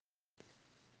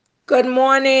Good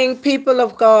morning, people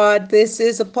of God. This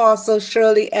is Apostle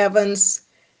Shirley Evans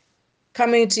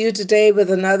coming to you today with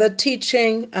another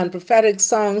teaching and prophetic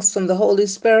songs from the Holy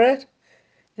Spirit.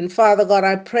 And Father God,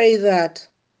 I pray that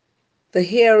the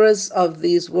hearers of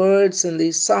these words and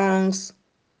these songs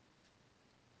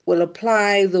will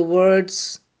apply the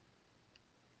words,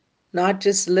 not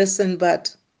just listen,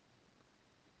 but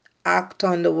act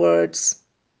on the words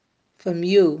from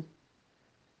you.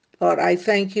 Lord, I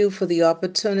thank you for the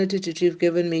opportunity that you've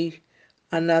given me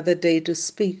another day to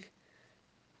speak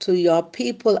to your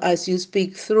people as you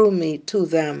speak through me to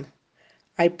them.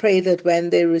 I pray that when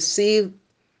they receive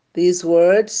these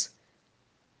words,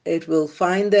 it will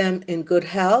find them in good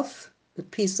health, with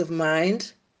peace of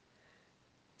mind,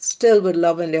 still with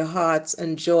love in their hearts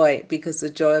and joy, because the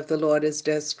joy of the Lord is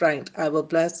their strength. I will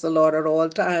bless the Lord at all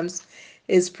times.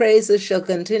 His praises shall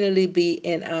continually be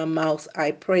in our mouth. I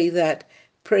pray that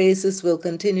praises will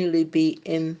continually be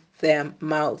in their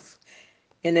mouth.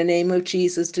 In the name of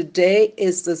Jesus, today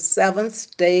is the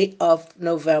 7th day of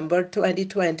November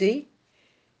 2020.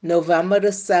 November the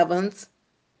 7th,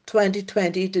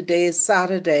 2020. Today is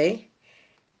Saturday.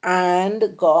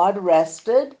 And God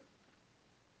rested.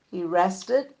 He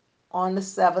rested on the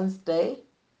 7th day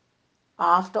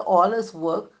after all his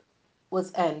work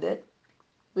was ended,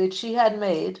 which he had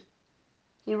made.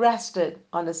 He rested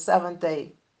on the 7th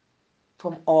day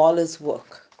from all his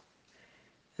work.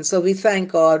 And so we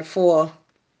thank God for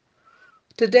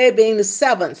today being the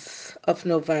 7th of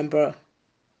November.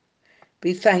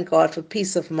 We thank God for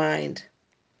peace of mind.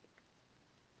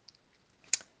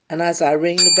 And as I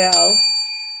ring the bell,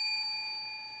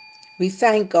 we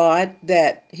thank God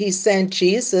that he sent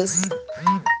Jesus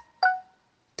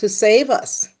to save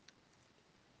us.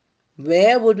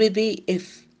 Where would we be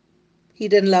if he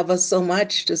didn't love us so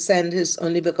much to send his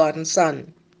only begotten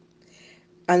Son?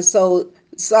 And so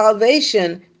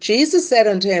salvation, Jesus said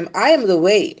unto him, I am the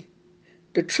way,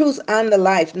 the truth, and the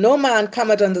life. No man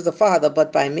cometh unto the Father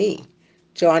but by me.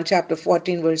 John chapter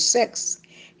 14, verse 6.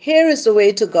 Here is the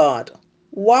way to God.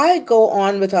 Why go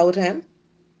on without him?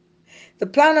 The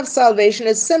plan of salvation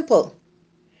is simple,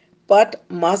 but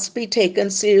must be taken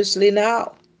seriously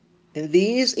now. In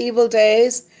these evil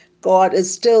days, God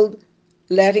is still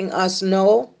letting us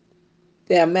know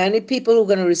there are many people who are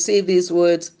going to receive these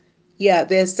words. Yeah,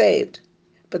 they're saved.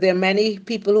 But there are many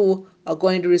people who are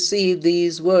going to receive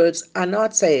these words are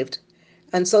not saved.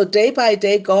 And so day by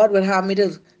day, God will have me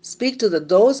to speak to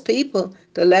those people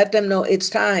to let them know it's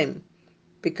time,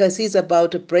 because he's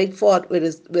about to break forth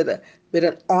with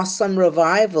an awesome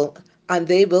revival, and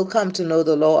they will come to know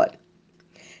the Lord.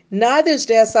 Neither is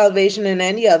there salvation in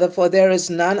any other, for there is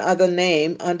none other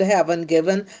name under heaven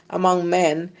given among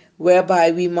men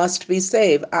whereby we must be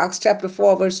saved. Acts chapter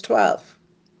 4, verse 12.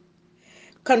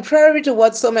 Contrary to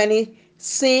what so many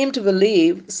seem to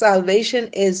believe, salvation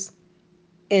is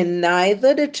in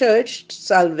neither the church,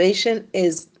 salvation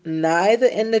is neither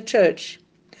in the church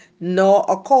nor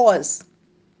a cause,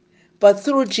 but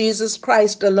through Jesus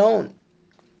Christ alone.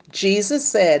 Jesus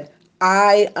said,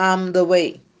 I am the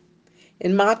way.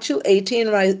 In Matthew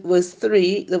 18, verse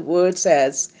 3, the word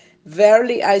says,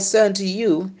 Verily I say unto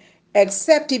you,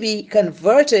 except ye be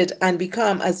converted and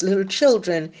become as little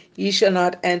children, ye shall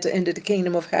not enter into the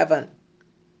kingdom of heaven.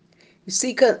 You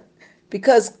see,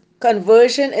 because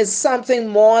conversion is something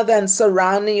more than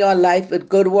surrounding your life with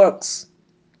good works.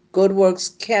 Good works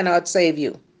cannot save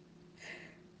you.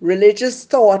 Religious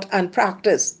thought and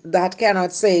practice, that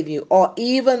cannot save you. Or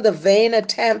even the vain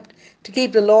attempt to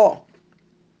keep the law,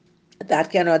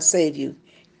 that cannot save you.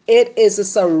 It is a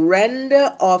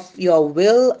surrender of your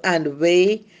will and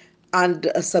way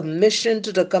and a submission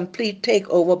to the complete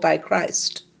takeover by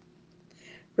Christ.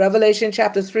 Revelation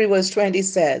chapter 3, verse 20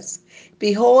 says,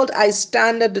 Behold, I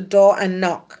stand at the door and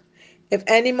knock. If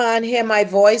any man hear my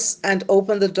voice and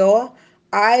open the door,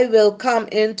 I will come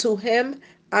into him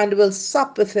and will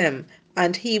sup with him,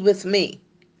 and he with me.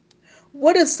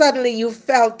 What if suddenly you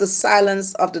felt the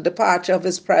silence of the departure of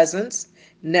his presence,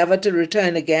 never to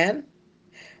return again?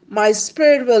 My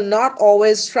spirit will not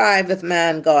always strive with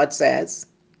man, God says.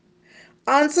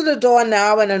 Answer the door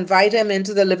now and invite him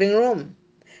into the living room,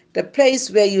 the place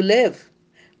where you live,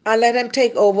 and let him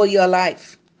take over your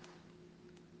life.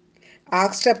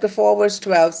 Acts chapter 4, verse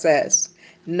 12 says,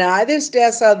 Neither is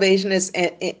there salvation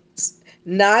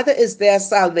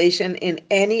in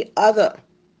any other,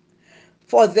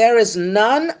 for there is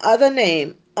none other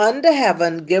name under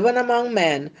heaven given among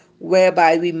men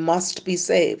whereby we must be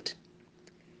saved.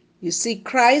 You see,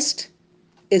 Christ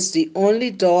is the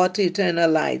only door to eternal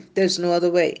life. There's no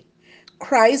other way.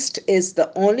 Christ is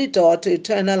the only door to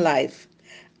eternal life,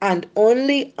 and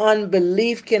only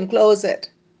unbelief can close it.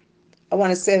 I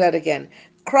want to say that again.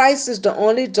 Christ is the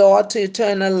only door to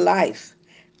eternal life,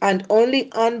 and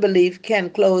only unbelief can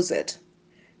close it.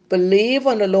 Believe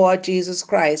on the Lord Jesus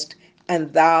Christ,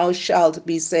 and thou shalt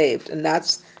be saved. And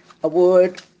that's a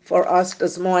word for us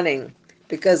this morning,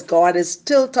 because God is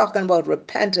still talking about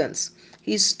repentance.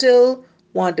 He still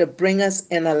wants to bring us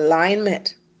in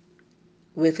alignment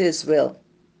with His will.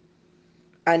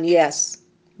 And yes,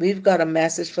 we've got a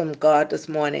message from God this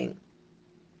morning.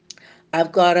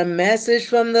 I've got a message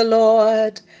from the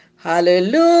Lord.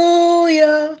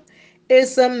 Hallelujah.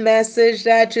 It's a message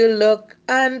that you look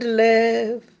and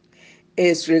live.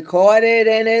 It's recorded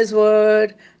in His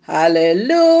Word.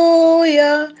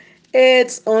 Hallelujah.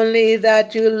 It's only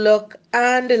that you look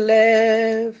and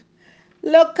live.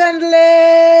 Look and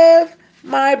live,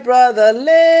 my brother,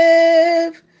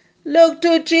 live. Look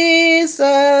to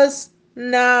Jesus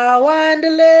now and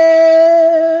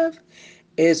live.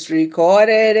 It's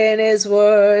recorded in His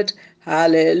Word.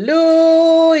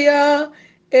 Hallelujah.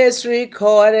 It's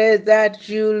recorded that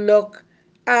you look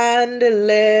and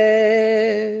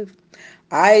live.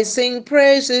 I sing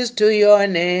praises to your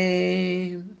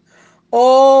name.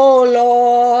 O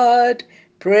Lord,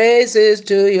 praises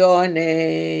to your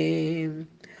name.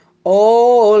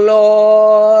 O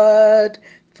Lord,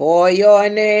 for your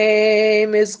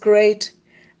name is great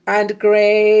and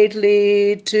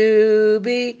greatly to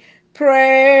be praised.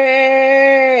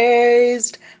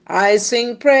 I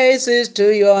sing praises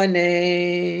to your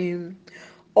name.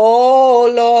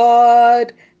 O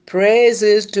Lord,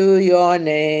 praises to your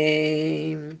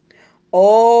name.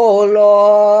 O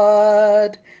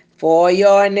Lord, for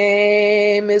your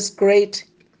name is great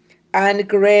and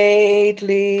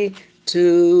greatly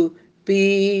to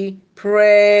be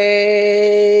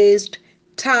praised.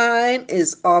 Time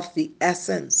is of the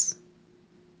essence.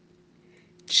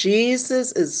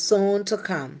 Jesus is soon to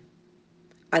come.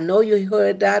 I know you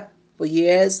heard that for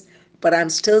years, but I'm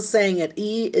still saying it.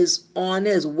 He is on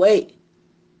his way.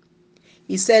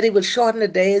 He said he would shorten the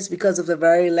days because of the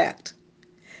very elect.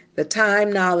 The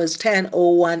time now is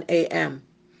 10:01 a.m.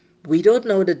 We don't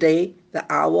know the day, the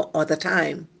hour, or the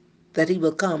time that he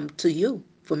will come to you,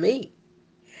 for me.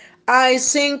 I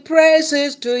sing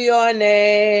praises to your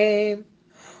name.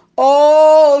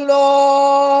 O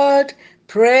Lord,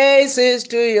 praises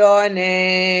to your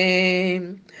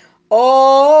name.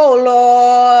 O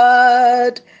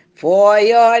Lord, for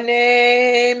your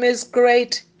name is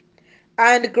great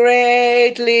and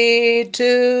greatly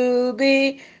to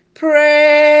be praised.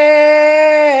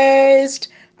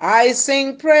 I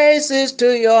sing praises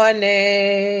to your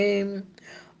name.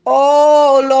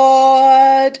 O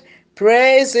Lord,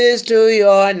 praises to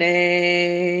your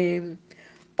name.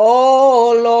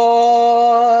 O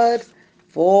Lord,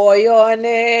 for your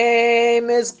name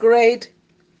is great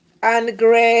and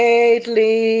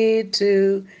greatly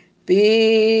to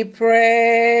be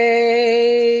praised.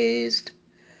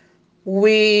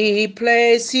 We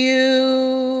place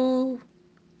you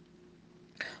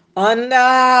on the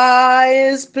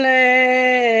highest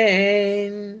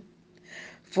plane,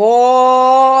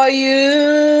 for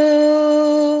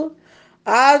you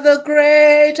are the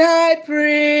great high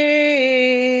priest.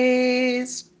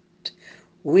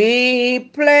 We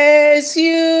place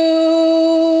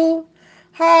you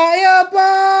high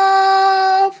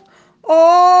above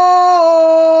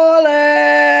all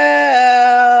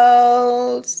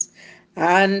else,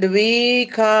 and we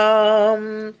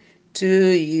come to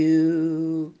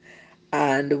you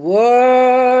and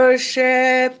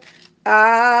worship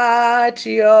at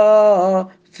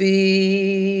your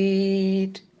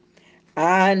feet.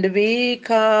 And we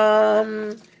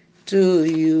come to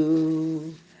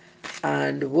you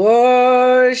and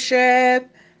worship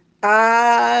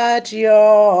at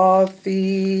your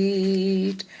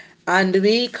feet. And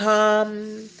we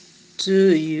come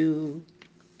to you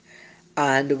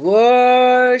and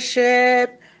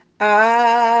worship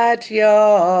at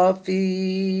your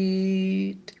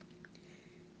feet.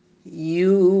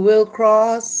 You will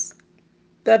cross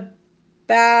the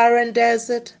barren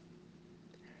desert,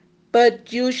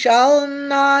 but you shall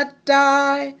not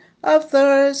die of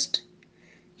thirst.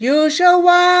 You shall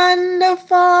wander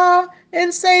far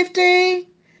in safety,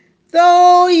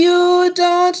 though you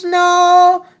don't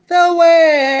know the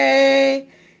way.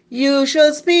 You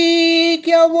shall speak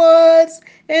your words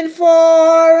in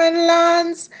foreign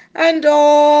lands, and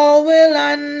all will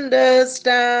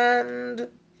understand.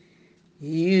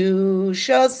 You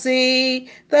shall see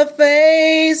the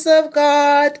face of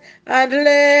God and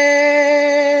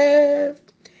live.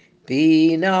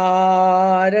 Be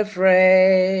not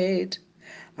afraid.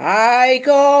 I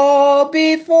go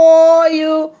before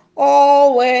you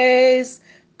always.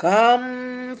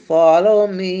 Come, follow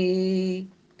me.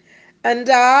 and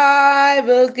I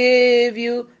will give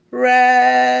you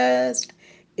rest.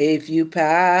 If you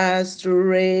pass through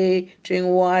raging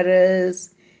waters,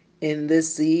 in the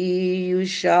sea you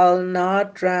shall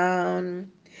not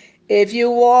drown. If you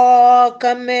walk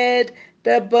amid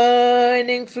the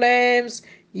burning flames,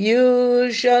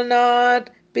 you shall not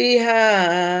be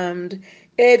harmed.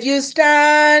 If you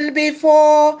stand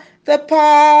before the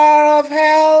power of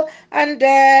hell and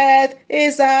death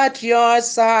is at your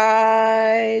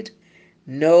side,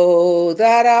 know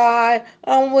that I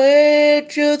am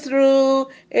with you through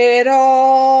it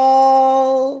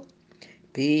all.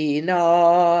 Be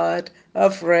not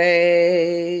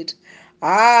afraid.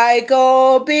 I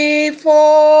go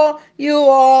before you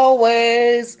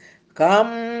always.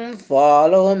 Come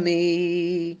follow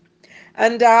me,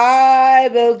 and I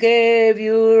will give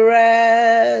you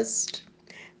rest.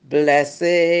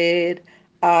 Blessed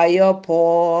are your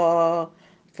poor,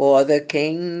 for the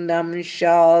kingdom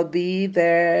shall be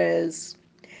theirs.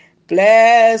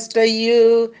 Blessed are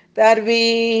you that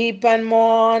weep and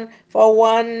mourn, for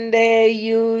one day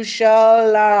you shall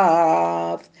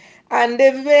laugh. And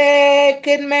if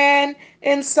wicked men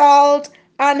insult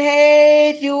and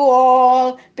hate you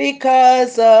all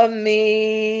because of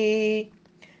me,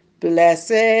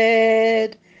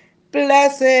 blessed,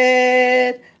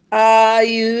 blessed are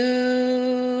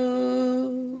you.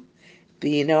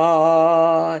 Be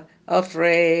not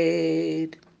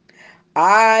afraid.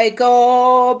 I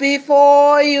go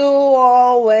before you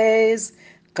always.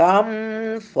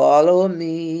 Come follow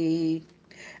me,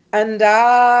 and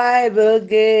I will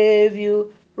give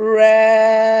you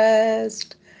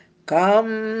rest.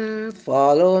 Come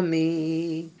follow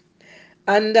me,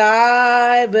 and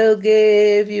I will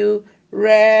give you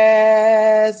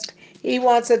rest. He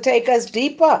wants to take us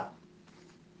deeper,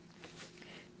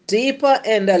 deeper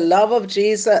in the love of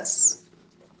Jesus.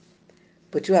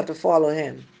 But you have to follow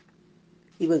him.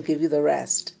 He will give you the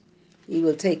rest. He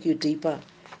will take you deeper.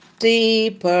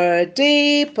 Deeper,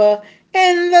 deeper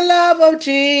in the love of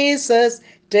Jesus,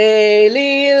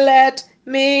 daily let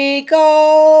me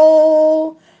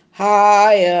go.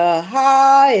 Higher,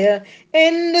 higher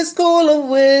in the school of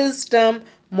wisdom,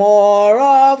 more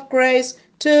of grace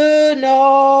to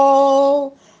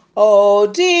know. Oh,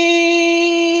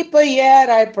 deeper yet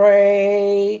I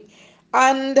pray,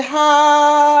 and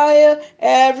higher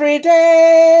every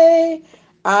day,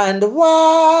 and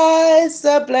wise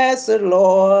the blessed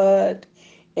Lord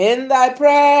in thy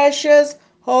precious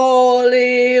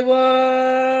holy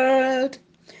word.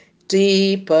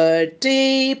 Deeper,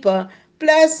 deeper,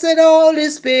 blessed Holy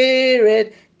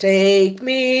Spirit, take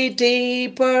me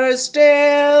deeper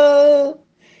still,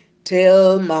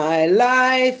 till my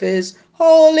life is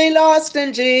wholly lost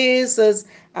in Jesus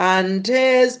and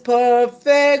his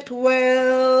perfect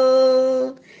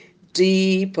will.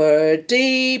 Deeper,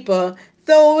 deeper,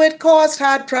 though it cost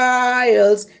hard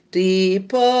trials,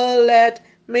 deeper let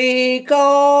me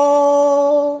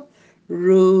go.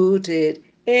 Rooted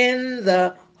in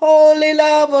the holy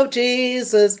love of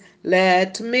Jesus,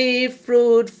 let me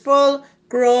fruitful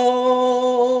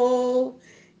grow.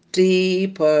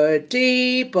 Deeper,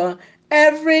 deeper,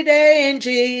 every day in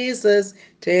Jesus,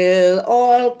 till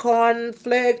all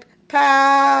conflict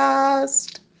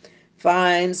past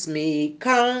finds me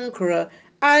conqueror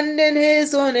and in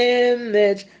his own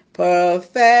image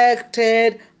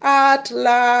perfected at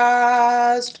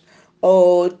last.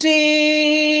 Oh,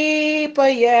 deeper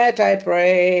yet I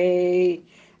pray,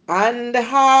 and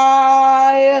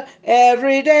higher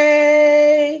every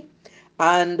day,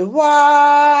 and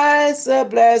wiser,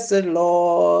 blessed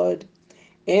Lord,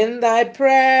 in thy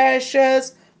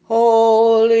precious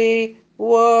holy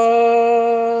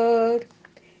word,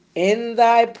 in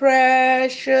thy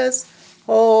precious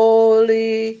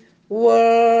holy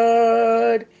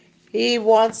word. He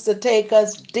wants to take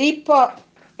us deeper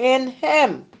in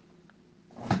him.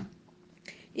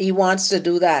 He wants to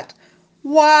do that.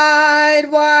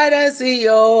 Wide, wide as the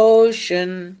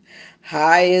ocean,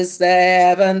 high as the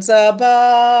heavens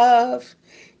above.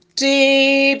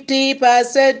 Deep, deep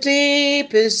as the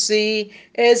deepest sea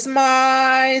is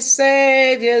my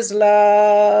Savior's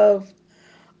love.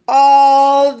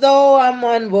 Although I'm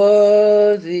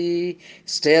unworthy,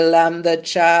 still I'm the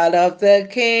child of the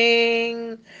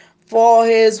King. For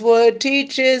his word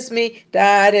teaches me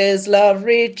that his love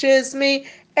reaches me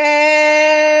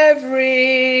everywhere.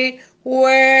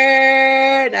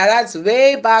 Now that's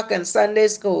way back in Sunday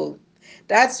school.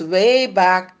 That's way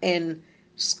back in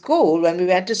school when we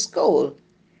went to school.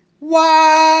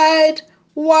 Wide,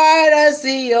 wide as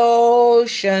the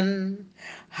ocean,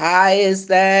 high as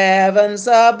the heavens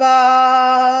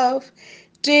above.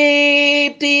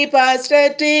 Deep, deep as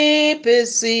the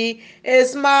deepest sea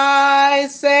is my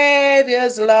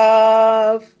Savior's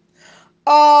love.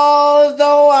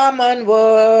 Although I'm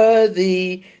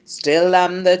unworthy, still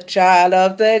I'm the child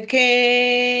of the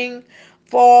King.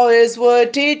 For his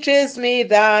word teaches me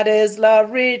that his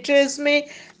love reaches me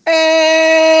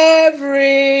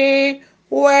everywhere.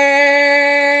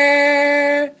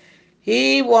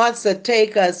 He wants to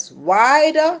take us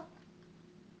wider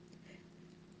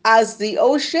as the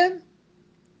ocean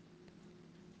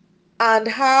and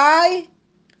high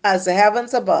as the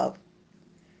heavens above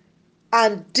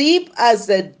and deep as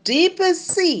the deepest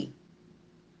sea,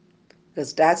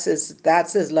 because that's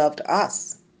his love to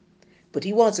us. But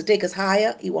he wants to take us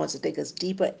higher. He wants to take us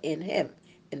deeper in him,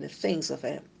 in the things of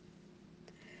him.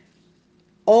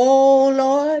 Oh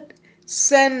Lord,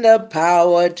 send the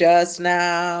power just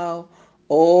now.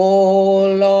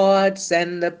 Oh Lord,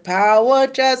 send the power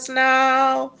just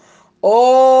now.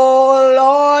 Oh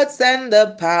Lord, send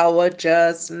the power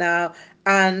just now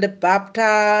and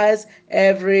baptize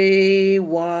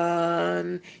everyone.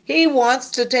 He wants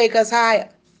to take us higher.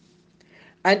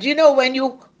 And you know, when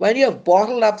you have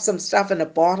bottled up some stuff in a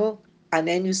bottle and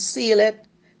then you seal it,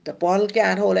 the bottle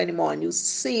can't hold anymore, and you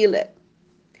seal it.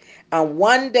 And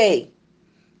one day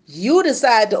you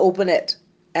decide to open it,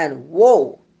 and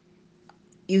whoa,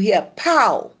 you hear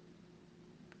pow.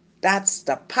 That's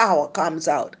the power comes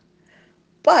out.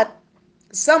 But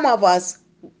some of us,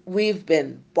 we've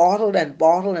been bottled and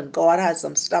bottled, and God has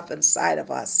some stuff inside of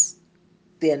us,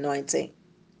 the anointing.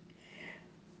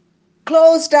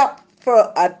 Closed up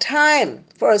for a time,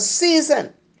 for a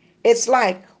season. It's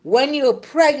like when you're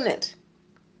pregnant,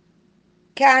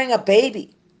 carrying a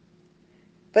baby.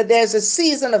 But there's a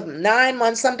season of 9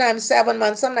 months, sometimes 7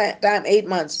 months, sometimes 8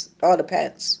 months, all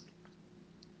depends.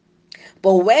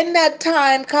 But when that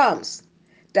time comes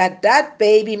that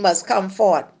baby must come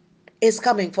forth, it's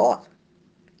coming forth.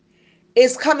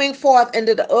 It's coming forth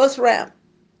into the earth realm.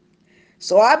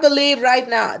 So I believe right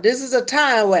now, this is a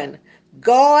time when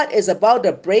God is about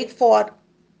to break forth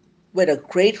with a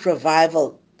great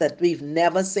revival that we've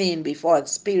never seen before,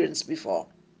 experienced before.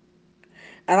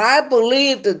 And I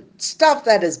believe the stuff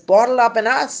that is bottled up in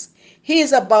us,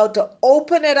 He's about to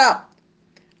open it up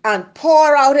and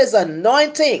pour out His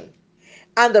anointing.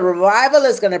 And the revival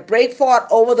is going to break forth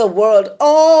over the world.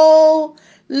 Oh,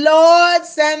 Lord,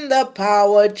 send the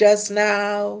power just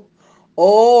now.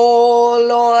 Oh,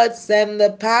 Lord, send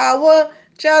the power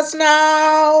just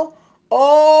now.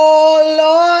 Oh,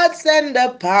 Lord, send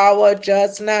the power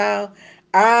just now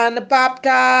and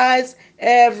baptize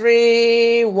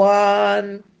everyone.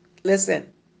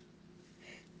 Listen,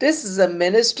 this is a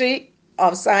ministry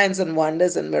of signs and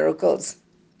wonders and miracles.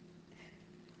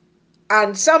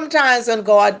 And sometimes when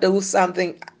God does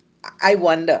something, I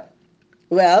wonder.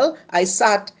 Well, I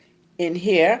sat in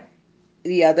here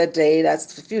the other day,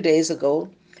 that's a few days ago,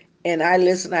 and I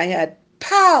listened, I had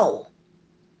pow.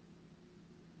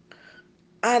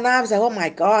 And I was like, oh my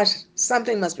gosh,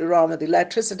 something must be wrong with the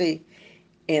electricity.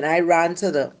 And I ran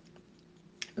to the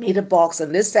meter box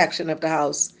in this section of the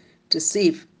house to see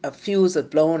if a fuse had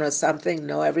blown or something.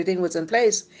 No, everything was in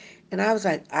place. And I was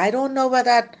like, I don't know what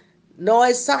that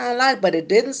noise sounded like, but it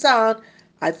didn't sound.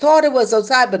 I thought it was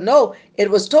outside, but no,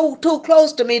 it was too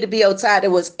close to me to be outside.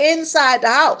 It was inside the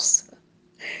house.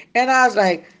 And I was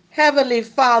like, Heavenly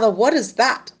Father, what is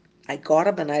that? I got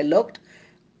up and I looked.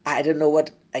 I didn't know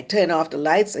what. I turned off the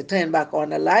lights. I turned back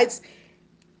on the lights.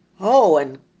 Oh,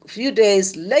 and a few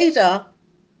days later,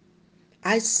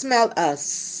 I smelled a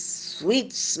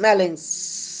sweet smelling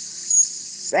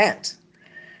scent.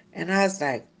 And I was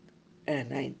like,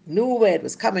 and I knew where it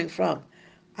was coming from.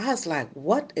 I was like,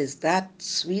 what is that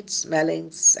sweet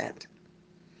smelling scent?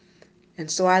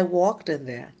 And so I walked in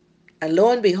there. And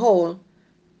lo and behold,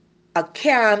 a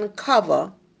can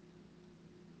cover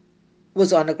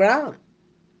was on the ground.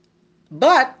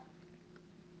 But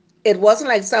it wasn't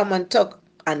like someone took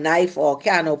a knife or a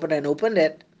can opener and opened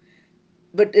it.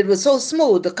 But it was so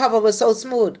smooth. The cover was so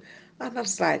smooth. And I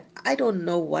was like, I don't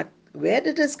know where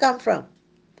did this come from?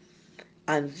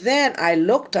 And then I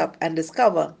looked up and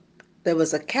discovered there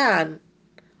was a can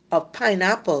of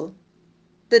pineapple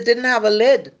that didn't have a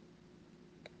lid.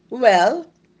 Well,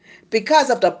 because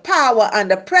of the power and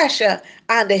the pressure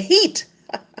and the heat,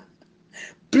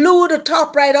 blew the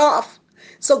top right off.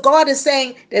 So God is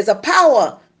saying there's a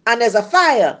power and there's a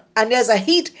fire and there's a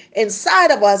heat inside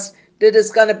of us that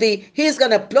is going to be, He's going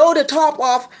to blow the top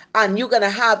off and you're going to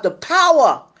have the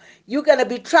power. You're going to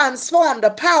be transformed,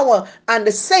 the power and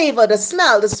the savor, the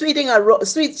smell, the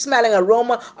sweet smelling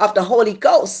aroma of the Holy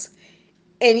Ghost.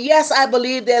 And yes, I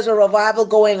believe there's a revival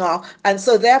going on. And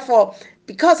so therefore,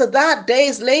 because of that,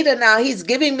 days later now, he's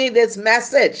giving me this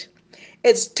message.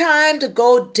 It's time to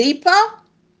go deeper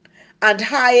and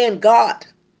higher in God.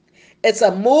 It's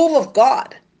a move of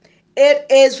God. It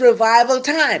is revival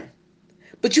time.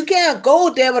 But you can't go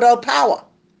there without power.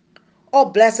 Oh,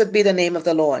 blessed be the name of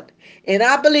the Lord. And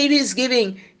I believe he's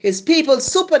giving his people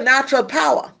supernatural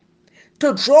power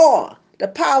to draw. The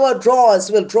power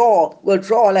draws will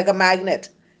draw like a magnet.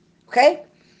 Okay?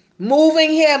 Moving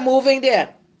here, moving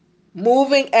there,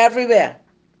 moving everywhere.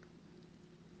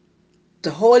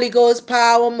 The Holy Ghost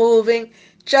power moving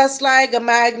just like a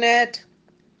magnet.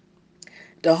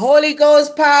 The Holy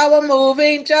Ghost power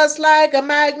moving just like a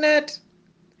magnet.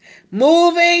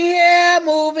 Moving here,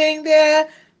 moving there,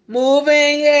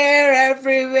 moving here,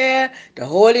 everywhere. The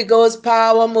Holy Ghost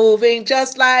power moving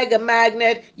just like a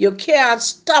magnet. You can't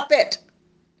stop it.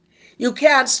 You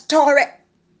can't store it.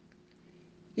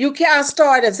 You can't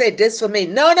start and say, this for me.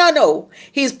 No, no, no.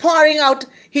 He's pouring out,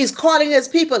 he's calling his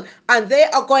people, and they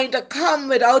are going to come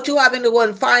without you having to go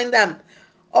and find them.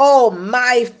 Oh,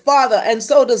 my Father. And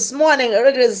so this morning,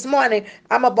 early this morning,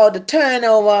 I'm about to turn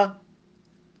over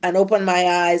and open my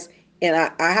eyes, and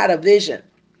I had a vision.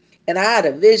 And I had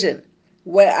a vision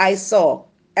where I saw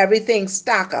everything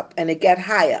stack up and it get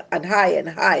higher and higher and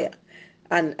higher.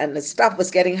 And the stuff was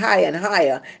getting higher and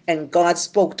higher. And God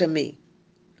spoke to me.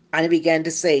 And he began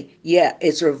to say, yeah,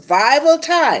 it's revival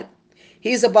time.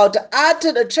 He's about to add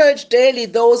to the church daily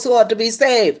those who are to be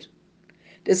saved.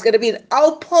 There's going to be an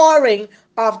outpouring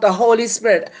of the Holy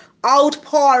Spirit.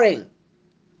 Outpouring.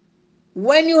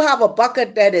 When you have a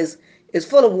bucket that is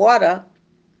full of water,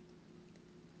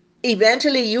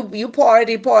 eventually you pour it,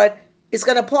 it's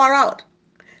going to pour out.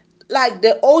 Like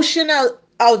the ocean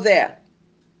out there.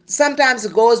 Sometimes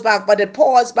it goes back, but it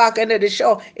pours back into the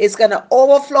shore. It's going to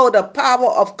overflow the power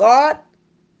of God.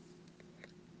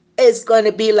 It's going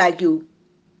to be like you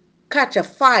catch a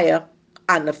fire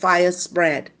and the fire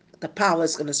spread. The power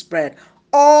is going to spread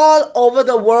all over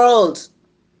the world.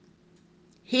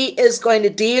 He is going to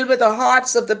deal with the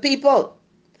hearts of the people.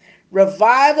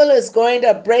 Revival is going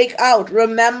to break out.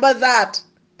 Remember that.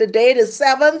 The date is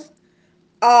 7th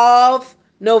of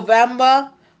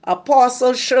November.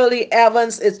 Apostle Shirley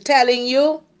Evans is telling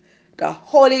you the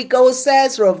Holy Ghost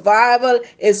says revival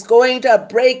is going to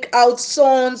break out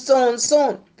soon, soon,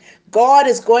 soon. God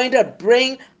is going to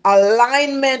bring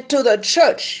alignment to the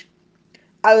church,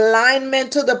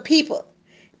 alignment to the people,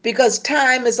 because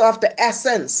time is of the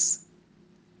essence.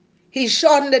 He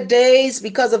shortened the days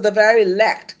because of the very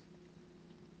elect.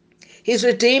 He's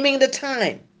redeeming the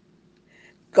time.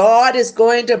 God is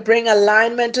going to bring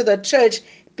alignment to the church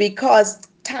because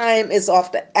time is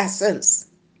of the essence.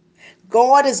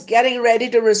 God is getting ready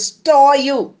to restore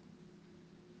you.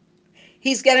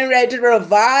 He's getting ready to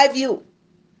revive you.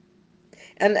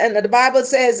 And the Bible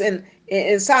says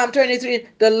in Psalm 23,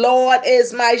 the Lord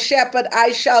is my shepherd,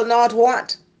 I shall not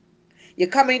want. You're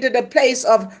coming to the place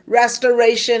of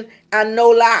restoration and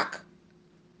no lack.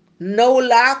 No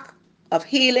lack of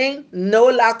healing, no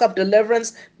lack of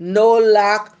deliverance, no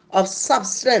lack of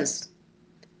substance,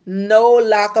 no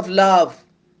lack of love.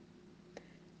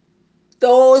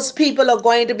 Those people are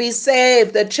going to be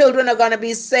saved. The children are going to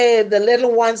be saved. The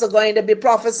little ones are going to be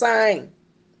prophesying.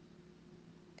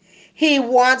 He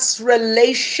wants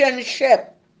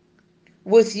relationship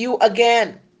with you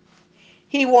again.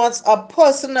 He wants a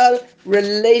personal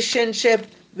relationship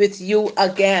with you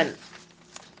again.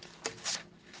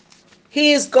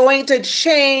 He is going to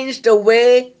change the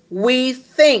way we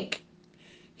think.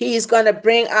 He is going to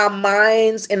bring our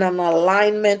minds in an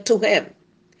alignment to him.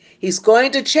 He's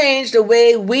going to change the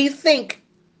way we think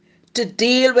to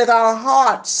deal with our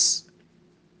hearts.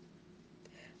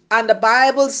 And the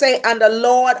Bible says, and the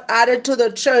Lord added to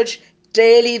the church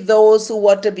daily those who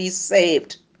were to be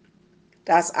saved.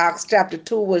 That's Acts chapter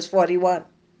 2, verse 41.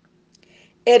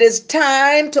 It is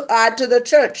time to add to the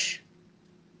church.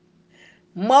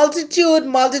 Multitude,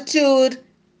 multitude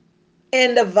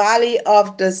in the valley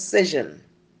of decision.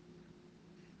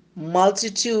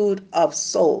 Multitude of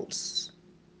souls.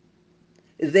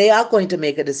 They are going to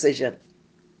make a decision.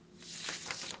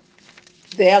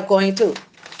 They are going to.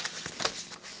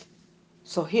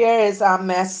 So here is our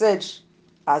message.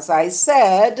 As I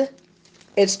said,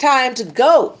 it's time to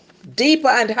go deeper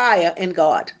and higher in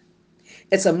God.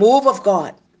 It's a move of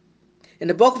God. In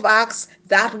the book of Acts,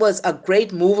 that was a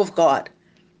great move of God.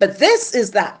 But this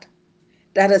is that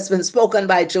has been spoken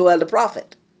by Joel the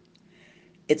prophet.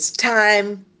 It's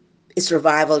time, it's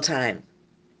revival time.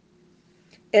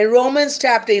 In Romans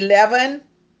chapter 11,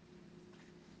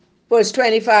 verse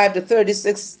 25 to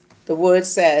 36, the word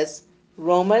says,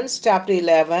 Romans chapter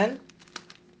 11,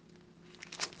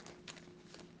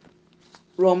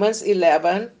 Romans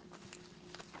 11,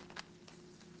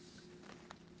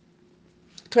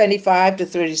 25 to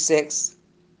 36.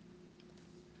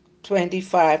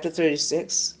 25 to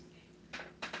 36.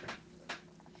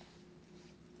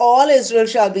 All Israel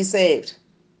shall be saved.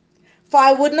 For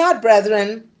I would not,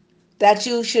 brethren, that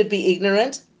you should be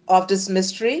ignorant of this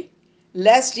mystery,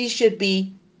 lest ye should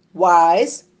be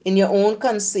wise in your own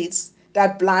conceits,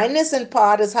 that blindness in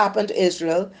part has happened to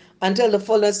Israel until the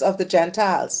fullness of the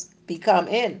Gentiles be come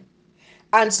in.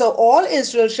 And so all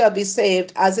Israel shall be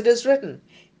saved, as it is written,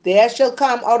 there shall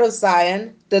come out of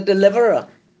Zion the deliverer,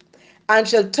 and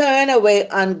shall turn away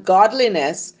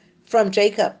ungodliness from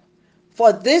Jacob.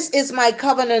 For this is my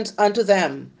covenant unto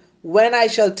them, when I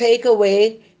shall take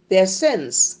away their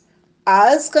sins.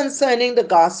 As concerning the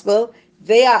gospel,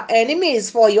 they are enemies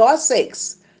for your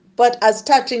sakes, but as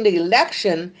touching the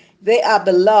election, they are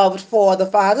beloved for the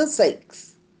Father's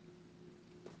sakes.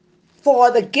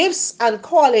 For the gifts and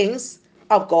callings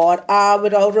of God are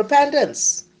without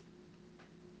repentance.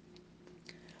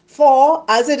 For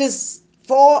as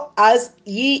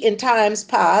ye in times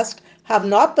past have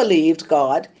not believed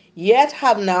God, yet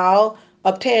have now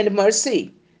obtained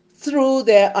mercy through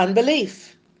their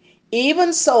unbelief.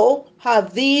 Even so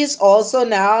have these also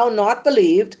now not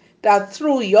believed, that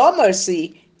through your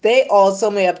mercy they also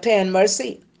may obtain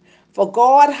mercy. For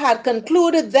God had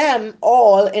concluded them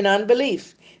all in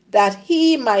unbelief, that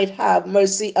he might have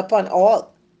mercy upon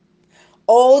all.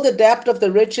 Oh, the depth of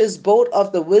the riches both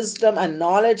of the wisdom and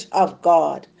knowledge of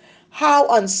God! How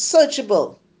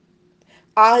unsearchable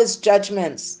are his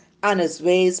judgments and his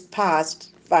ways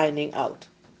past finding out.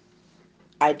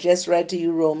 I just read to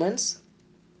you Romans.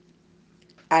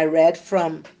 I read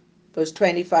from verse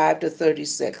 25 to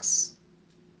 36.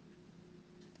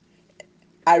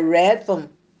 I read from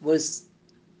verse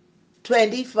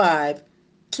 25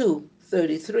 to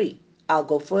 33. I'll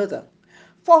go further.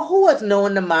 For who hath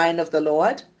known the mind of the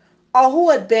Lord? Or who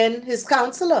had been his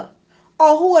counselor?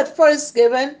 Or who had first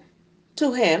given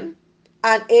to him,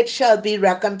 and it shall be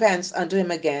recompensed unto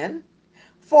him again?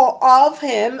 For of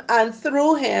him, and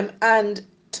through him, and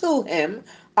to him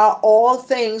are all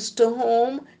things, to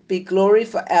whom be glory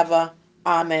forever.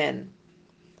 Amen.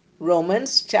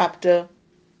 Romans chapter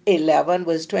 11,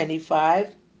 verse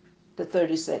 25 to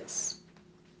 36.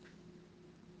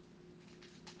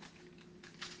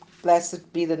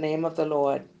 Blessed be the name of the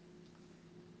Lord.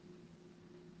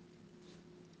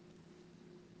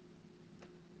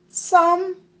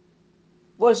 Some,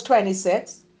 verse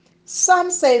 26, some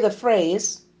say the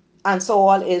phrase, and so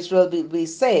all Israel will be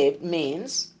saved,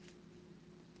 means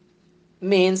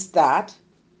that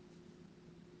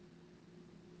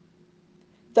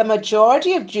the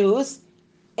majority of Jews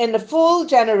in the full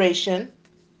generation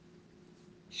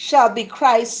shall be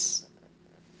Christ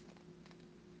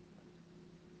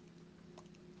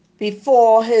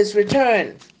before his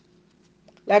return.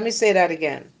 Let me say that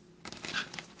again.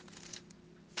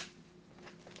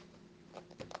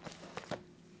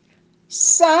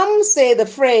 Some say the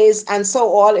phrase, and so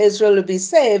all Israel will be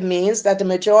saved, means that the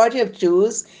majority of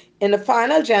Jews in the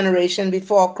final generation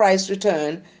before Christ's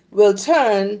return will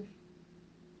turn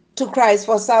to Christ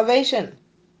for salvation.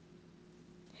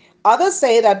 Others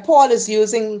say that Paul is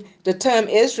using the term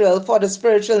Israel for the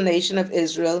spiritual nation of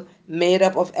Israel, made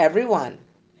up of everyone,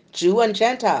 Jew and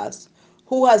Gentiles,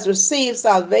 who has received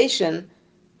salvation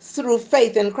through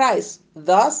faith in Christ.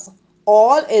 Thus,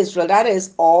 all Israel, that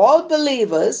is, all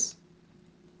believers,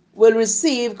 will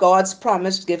receive God's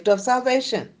promised gift of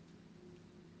salvation.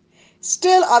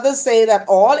 Still, others say that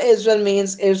all Israel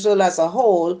means Israel as a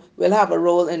whole will have a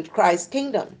role in Christ's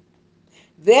kingdom.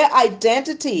 Their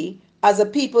identity as a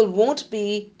people won't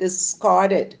be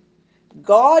discarded.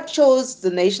 God chose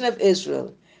the nation of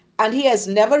Israel, and he has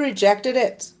never rejected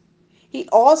it. He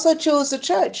also chose the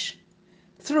church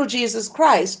through Jesus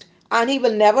Christ, and he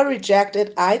will never reject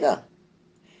it either.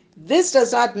 This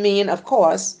does not mean, of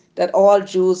course, that all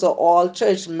Jews or all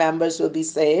church members will be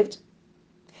saved.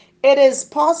 It is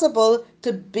possible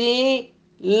to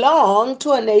belong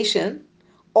to a nation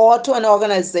or to an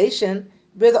organization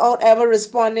without ever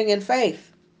responding in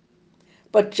faith.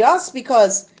 But just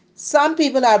because some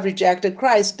people have rejected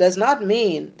Christ does not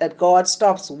mean that God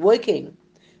stops working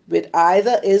with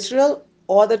either Israel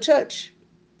or the church.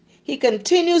 He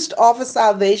continues to offer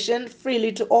salvation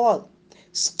freely to all.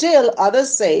 Still,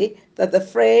 others say that the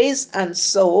phrase "and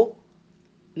so"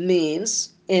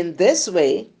 means in this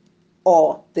way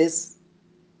or this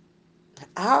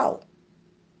how,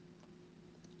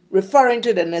 referring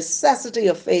to the necessity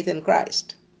of faith in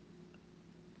Christ.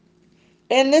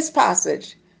 In this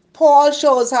passage, Paul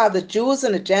shows how the Jews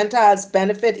and the Gentiles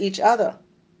benefit each other.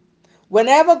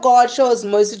 Whenever God shows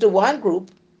mercy to one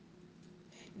group,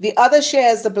 the other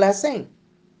shares the blessing.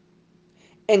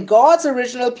 In God's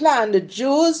original plan, the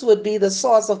Jews would be the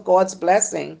source of God's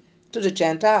blessing to the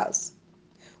Gentiles.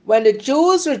 When the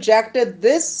Jews rejected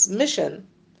this mission,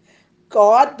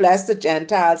 God blessed the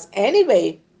Gentiles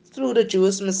anyway through the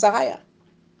Jewish Messiah.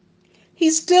 He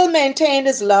still maintained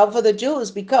his love for the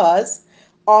Jews because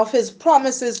of his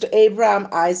promises to Abraham,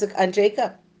 Isaac, and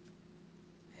Jacob.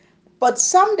 But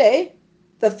someday,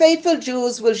 the faithful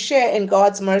Jews will share in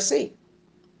God's mercy.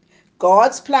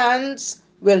 God's plans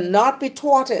will not be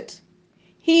thwarted.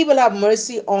 He will have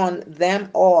mercy on them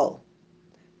all.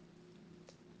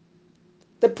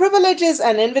 The privileges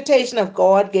and invitation of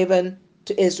God given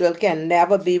to Israel can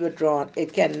never be withdrawn.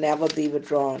 It can never be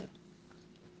withdrawn.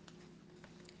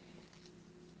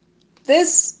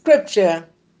 This scripture,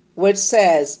 which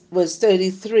says, verse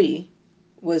 33,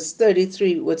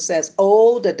 which says,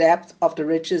 "Oh, the depth of the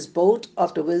riches, both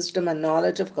of the wisdom and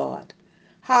knowledge of God!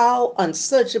 How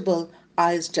unsearchable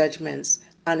are his judgments,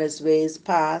 and his ways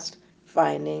past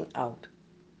finding out."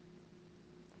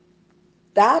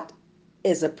 That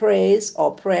is a praise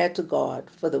or prayer to God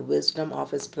for the wisdom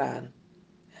of his plan.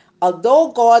 Although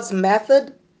God's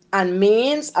method and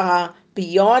means are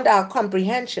beyond our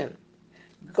comprehension,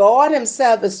 God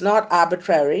himself is not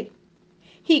arbitrary.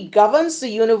 He governs the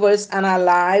universe and our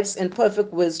lives in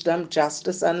perfect wisdom,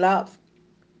 justice, and love.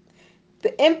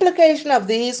 The implication of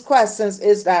these questions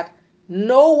is that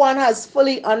no one has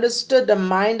fully understood the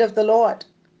mind of the Lord.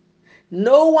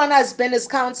 No one has been his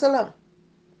counselor.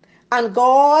 And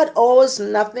God owes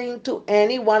nothing to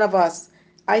any one of us.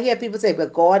 I hear people say, "Well,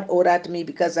 God owed that to me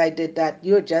because I did that."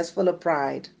 You're just full of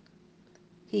pride.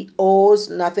 He owes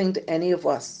nothing to any of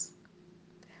us.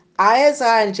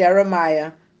 Isaiah and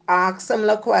Jeremiah ask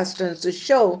similar questions to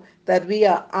show that we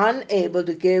are unable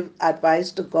to give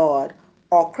advice to God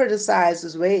or criticize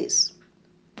his ways.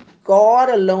 God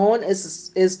alone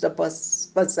is the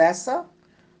possessor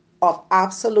of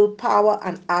absolute power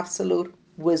and absolute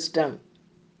wisdom.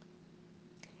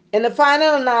 In the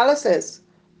final analysis,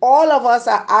 all of us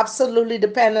are absolutely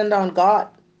dependent on God.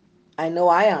 I know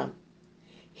I am.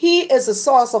 He is the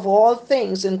source of all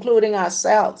things, including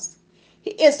ourselves.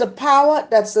 He is the power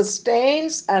that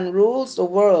sustains and rules the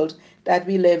world that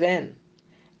we live in.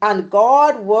 And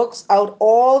God works out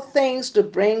all things to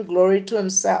bring glory to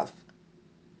himself.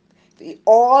 The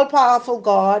all-powerful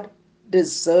God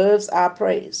deserves our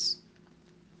praise.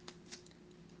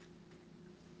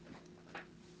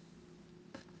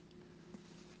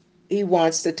 He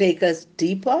wants to take us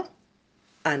deeper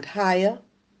and higher,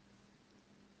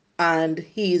 and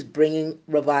he's bringing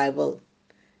revival.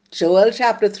 Joel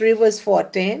chapter 3 verse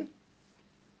 14.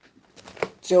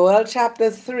 Joel chapter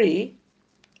 3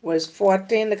 verse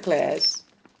 14 declares,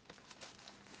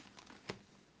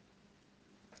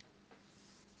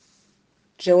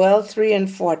 Joel 3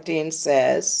 and 14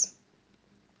 says,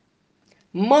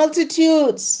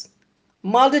 multitudes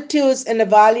in the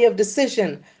valley of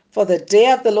decision, for the day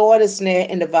of the Lord is near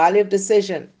in the valley of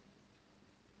decision.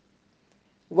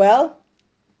 Well,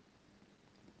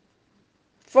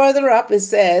 further up it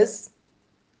says,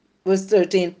 verse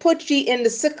 13, put ye in the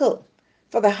sickle,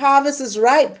 for the harvest is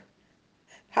ripe.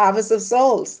 Harvest of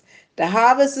souls. The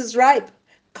harvest is ripe.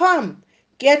 Come,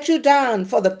 get you down,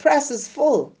 for the press is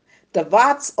full. The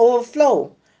vats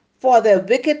overflow, for their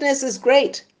wickedness is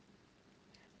great.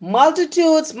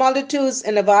 Multitudes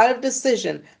in the valley of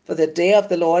decision, for the day of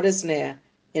the Lord is near,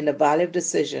 in the valley of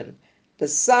decision. The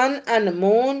sun and the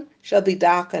moon shall be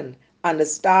darkened, and the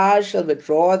stars shall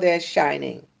withdraw their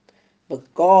shining.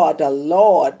 But God, the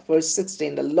Lord, verse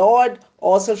 16, the Lord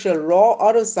also shall roar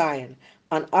out of Zion,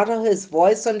 and utter his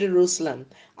voice on Jerusalem,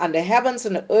 and the heavens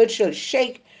and the earth shall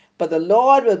shake, but the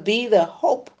Lord will be the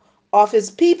hope of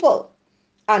his people,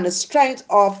 and the strength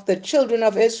of the children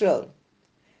of Israel.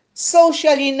 So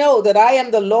shall ye know that I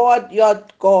am the Lord your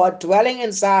God, dwelling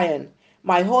in Zion,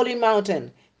 my holy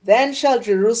mountain. Then shall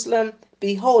Jerusalem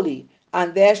be holy,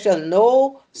 and there shall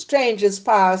no strangers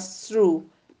pass through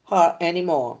her any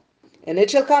more. And it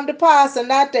shall come to pass in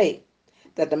that day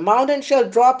that the mountain shall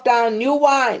drop down new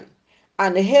wine,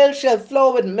 and the hill shall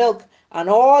flow with milk, and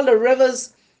all the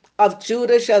rivers of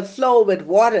Judah shall flow with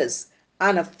waters,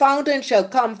 and a fountain shall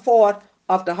come forth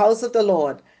of the house of the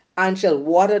Lord, and shall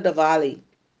water the valley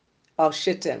of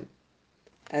Shittim.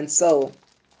 And so,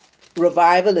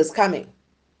 revival is coming.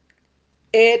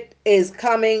 It is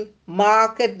coming.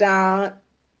 Mark it down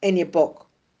in your book.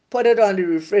 Put it on the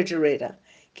refrigerator.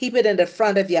 Keep it in the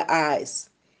front of your eyes.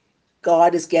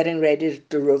 God is getting ready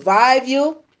to revive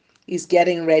you. He's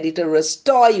getting ready to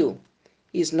restore you.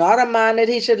 He's not a man that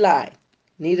he should lie,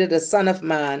 neither the son of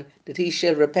man that he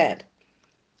should repent.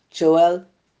 Joel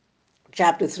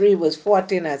chapter 3, verse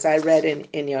 14, as I read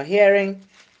in your hearing.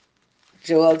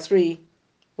 Joel 3,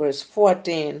 verse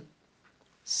 14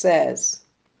 says,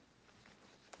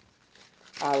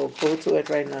 I will go to it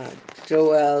right now.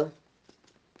 Joel,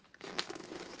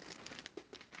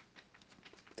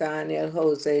 Daniel,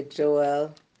 Jose,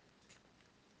 Joel.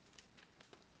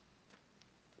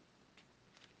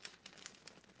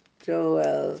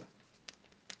 Joel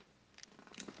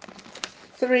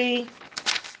 3,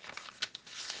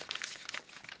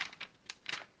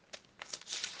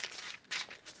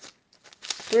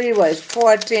 verse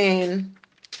 14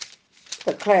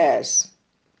 declares,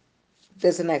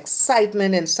 there's an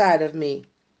excitement inside of me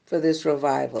for this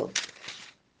revival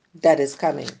that is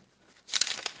coming.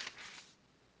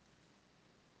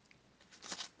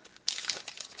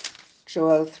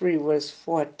 Joel 3, verse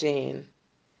 14.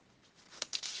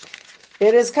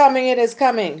 It is coming, it is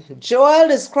coming. Joel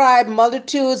described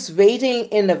multitudes waiting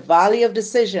in the valley of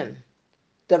decision,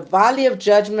 the valley of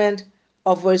judgment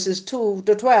of verses 2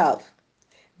 to 12.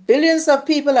 Billions of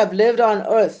people have lived on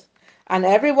earth, and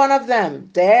every one of them,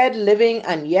 dead, living,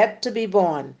 and yet to be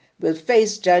born, will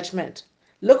face judgment.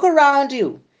 Look around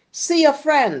you. See your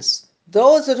friends,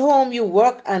 those at whom you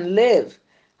work and live.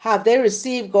 Have they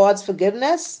received God's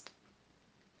forgiveness?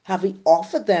 Have we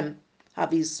offered them?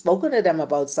 Have we spoken to them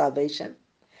about salvation?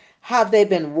 Have they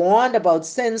been warned about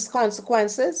sin's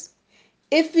consequences?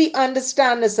 If we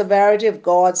understand the severity of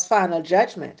God's final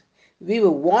judgment, we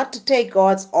will want to take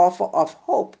God's offer of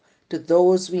hope to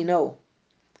those we know.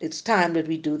 It's time that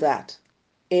we do that.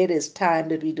 It is time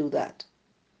that we do that.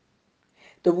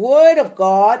 The word of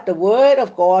God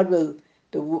will,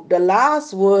 the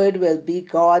last word will be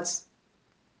God's,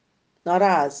 not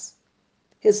ours.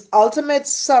 His ultimate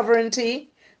sovereignty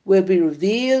will be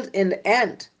revealed in the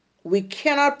end. We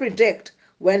cannot predict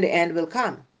when the end will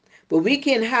come, but we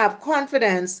can have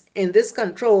confidence in this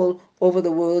control over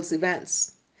the world's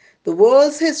events. The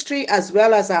world's history, as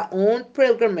well as our own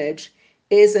pilgrimage,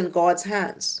 is in God's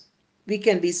hands. We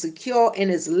can be secure in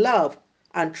His love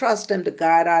and trust Him to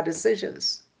guide our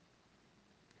decisions.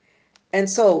 And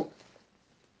so,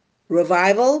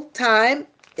 revival time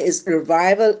is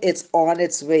revival, it's on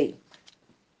its way.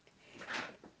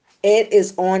 It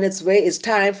is on its way. It's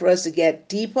time for us to get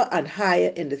deeper and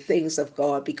higher in the things of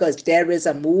God, because there is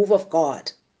a move of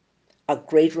God, a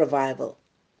great revival.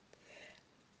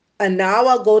 And now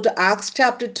I'll go to Acts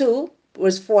chapter 2,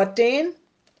 verse 14.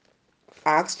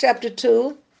 Acts chapter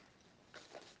 2.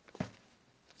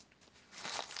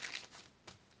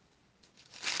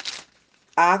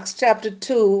 Acts chapter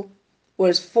 2,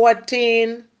 verse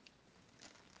 14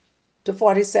 to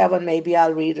 47. Maybe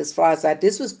I'll read as far as that.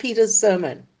 This was Peter's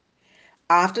sermon.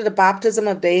 After the baptism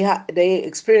of they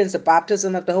experienced the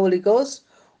baptism of the Holy Ghost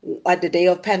at the day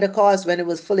of Pentecost, when it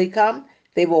was fully come,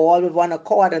 they were all with one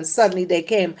accord, and suddenly there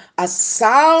came a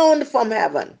sound from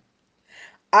heaven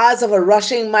as of a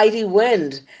rushing mighty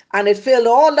wind, and it filled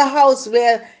all the house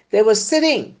where they were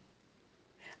sitting.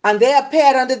 And there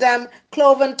appeared unto them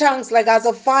cloven tongues like as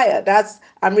of fire.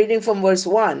 I'm reading from verse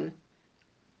 1.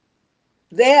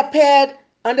 There appeared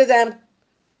unto them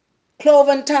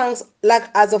cloven tongues like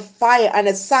as of fire, and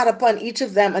it sat upon each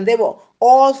of them, and they were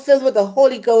all filled with the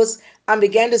Holy Ghost, and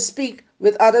began to speak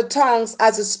with other tongues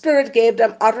as the Spirit gave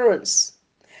them utterance.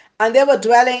 And there were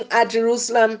dwelling at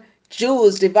Jerusalem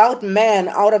Jews, devout men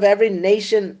out of every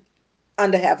nation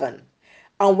under heaven.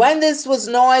 And when this was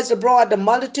noised abroad, the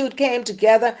multitude came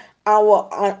together and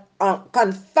were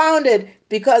confounded,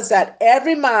 because that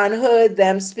every man heard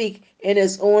them speak in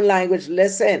his own language.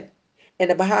 Listen, in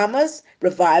the Bahamas,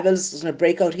 revival is going to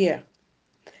break out here.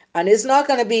 And it's not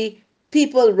going to be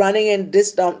people running in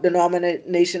this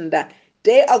denomination that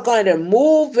they are going to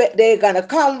move, they're going to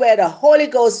come where the Holy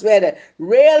Ghost, where the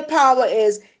real power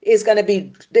is going to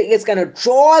be, it's going to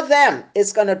draw them.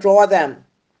 It's going to draw them.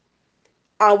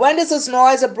 And when this was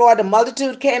noise abroad, the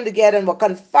multitude came together and were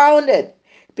confounded,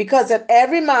 because that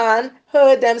every man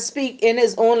heard them speak in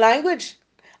his own language.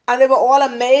 And they were all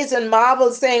amazed and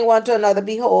marveled, saying one to another,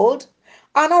 Behold,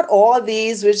 are not all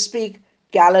these which speak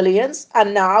Galileans?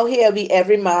 And now hear we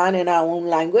every man in our own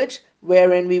language,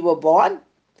 wherein we were born.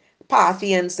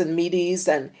 Parthians and Medes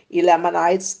and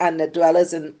Elamites and the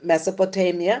dwellers in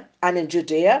Mesopotamia and in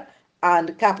Judea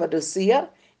and Cappadocia,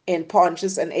 in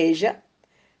Pontus and Asia,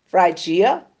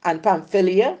 Phrygia and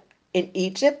Pamphylia, in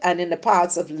Egypt and in the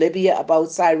parts of Libya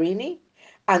about Cyrene,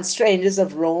 and strangers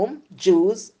of Rome,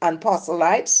 Jews and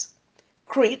proselytes,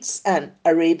 Cretes and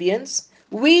Arabians,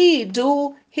 we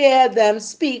do hear them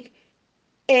speak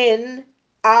in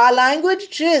our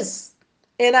languages,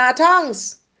 in our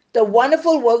tongues, the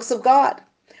wonderful works of God.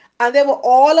 And they were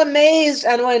all amazed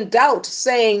and were in doubt,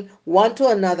 saying one to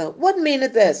another, What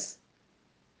meaneth this?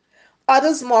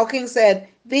 Others mocking said,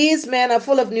 These men are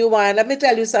full of new wine. Let me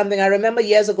tell you something. I remember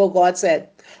years ago God said,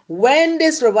 when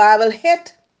this revival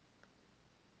hit,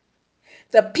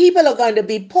 the people are going to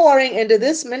be pouring into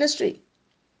this ministry.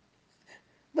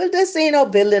 Well, this ain't no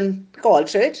building called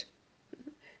church.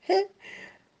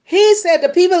 He said the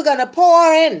people are going to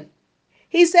pour in.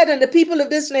 He said, and the people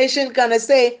of this nation going to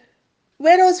say,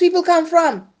 where those people come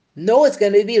from? No, it's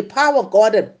going to be the power of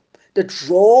God to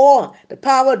draw. The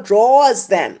power draws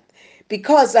them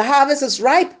because the harvest is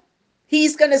ripe.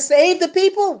 He's going to save the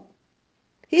people.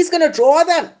 He's going to draw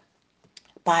them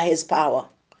by his power.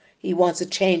 He wants to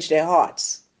change their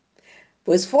hearts.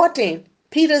 Verse 14,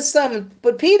 Peter's sermon.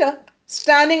 But Peter,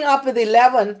 standing up with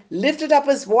 11, lifted up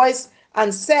his voice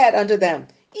and said unto them,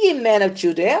 Ye men of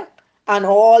Judea, and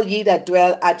all ye that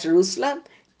dwell at Jerusalem,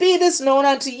 be this known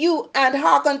unto you, and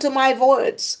hearken to my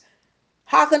words.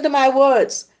 Hearken to my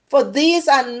words. For these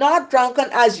are not drunken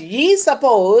as ye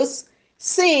suppose,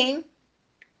 seeing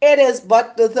it is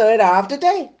but the third hour of the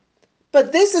day.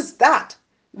 But this is that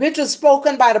which was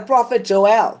spoken by the prophet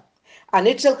Joel. And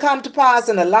it shall come to pass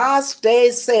in the last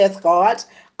days, saith God,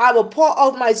 I will pour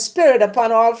out my spirit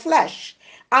upon all flesh,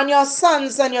 and your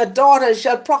sons and your daughters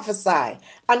shall prophesy,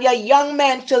 and your young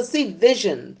men shall see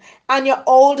vision, and your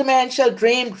old men shall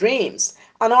dream dreams.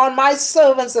 And on my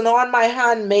servants and on my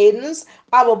handmaidens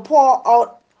I will pour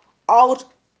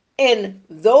out in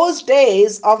those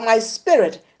days of my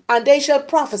spirit, and they shall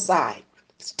prophesy.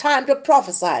 It's time to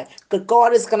prophesy because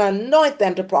God is going to anoint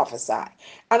them to prophesy.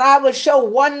 And I will show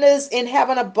wonders in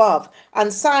heaven above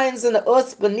and signs in the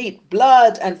earth beneath,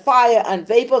 blood and fire and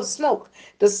vapor of smoke.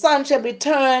 The sun shall be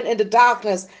turned into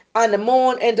darkness and the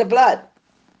moon into blood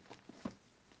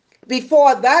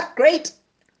before that great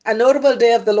and notable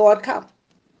day of the Lord come.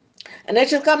 And it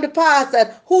shall come to pass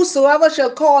that whosoever shall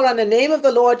call on the name of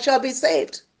the Lord shall be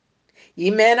saved.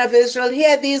 Ye men of Israel,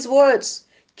 hear these words.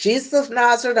 Jesus of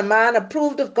Nazareth, a man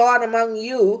approved of God among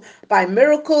you by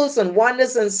miracles and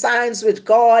wonders and signs which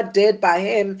God did by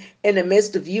him in the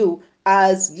midst of you,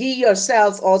 as ye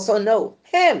yourselves also know.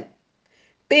 Him,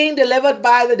 being delivered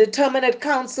by the determinate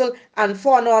counsel and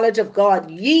foreknowledge of God,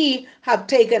 ye have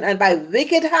taken and by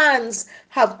wicked hands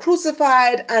have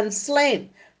crucified and slain,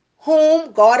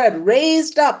 whom God had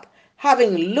raised up,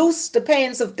 having loosed the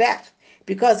pains of death,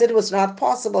 because it was not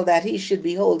possible that he should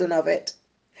be holden of it.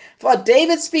 For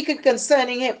David speaketh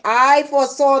concerning him, I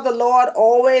foresaw the Lord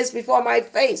always before my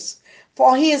face,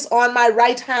 for he is on my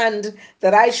right hand,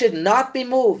 that I should not be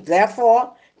moved.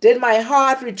 Therefore did my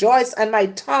heart rejoice, and my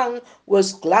tongue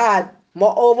was glad.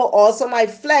 Moreover also my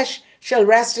flesh shall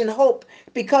rest in hope,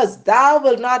 because thou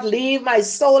wilt not leave my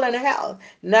soul in hell,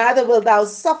 neither wilt thou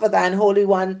suffer thine Holy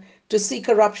One to see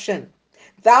corruption.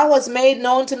 Thou hast made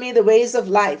known to me the ways of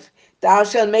life. Thou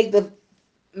shalt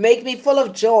make me full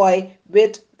of joy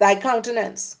with thy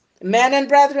countenance. Men and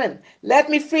brethren,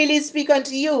 let me freely speak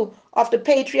unto you of the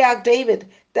patriarch David,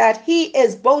 that he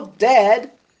is both dead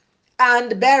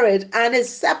and buried, and his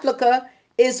sepulchre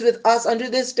is with us unto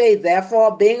this day.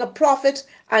 Therefore, being a prophet,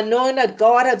 and knowing that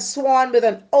God had sworn with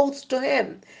an oath to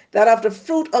him, that of the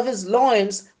fruit of his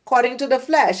loins, according to the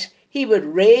flesh, he would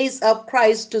raise up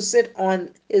Christ to sit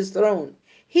on his throne.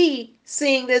 He,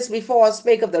 seeing this before,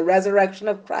 spake of the resurrection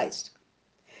of Christ,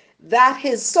 that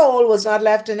his soul was not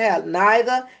left in hell,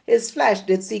 neither his flesh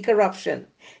did see corruption.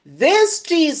 This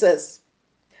Jesus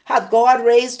hath God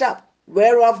raised up,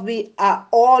 whereof we are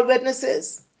all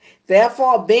witnesses.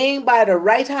 Therefore, being by the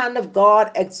right hand of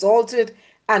God exalted,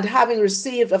 and having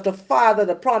received of the Father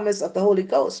the promise of the Holy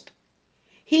Ghost,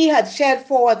 he hath shed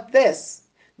forth this,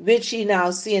 which ye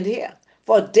now see and hear.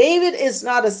 For David is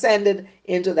not ascended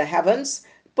into the heavens,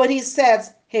 but he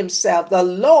says himself, The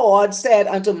Lord said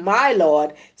unto my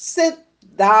Lord, Sit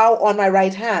thou on my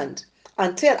right hand,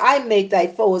 until I make thy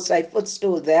foes thy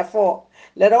footstool. Therefore,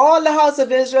 let all the house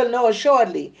of Israel know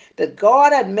assuredly that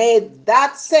God had made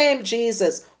that same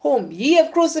Jesus, whom ye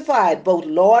have crucified, both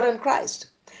Lord and Christ.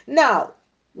 Now,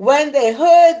 when they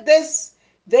heard this,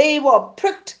 they were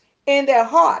pricked in their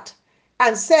heart,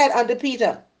 and said unto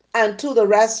Peter and to the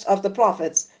rest of the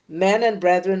prophets, Men and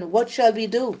brethren, what shall we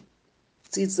do?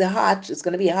 See, it's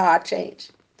going to be a heart change.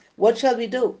 What shall we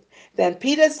do? Then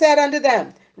Peter said unto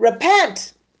them,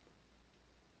 Repent.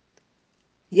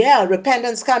 Yeah,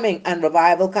 repentance coming and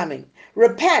revival coming.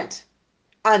 Repent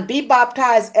and be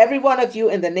baptized, every one of you,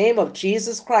 in the name of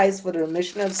Jesus Christ for the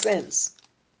remission of sins.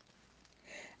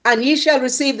 And ye shall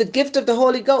receive the gift of the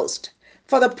Holy Ghost.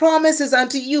 For the promise is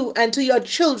unto you and to your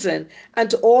children and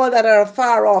to all that are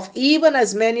afar off, even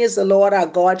as many as the Lord our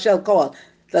God shall call.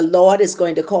 The Lord is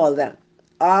going to call them.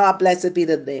 Ah, blessed be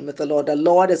the name of the Lord. The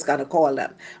Lord is going to call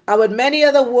them. And with many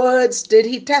other words did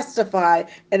he testify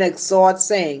and exhort,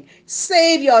 saying,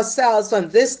 Save yourselves from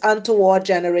this untoward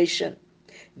generation.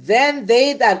 Then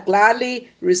they that gladly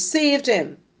received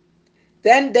him,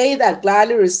 then they that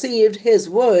gladly received his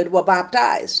word were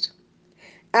baptized.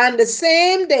 And the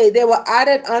same day there were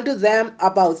added unto them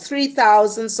about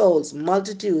 3,000 souls.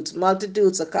 Multitudes,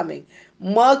 multitudes are coming.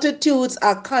 Multitudes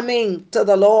are coming to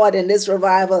the Lord in this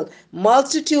revival.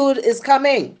 Multitude is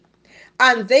coming.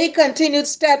 And they continued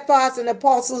steadfast in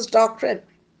apostles' doctrine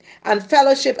and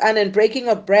fellowship and in breaking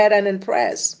of bread and in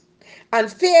prayers.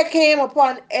 And fear came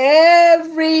upon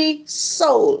every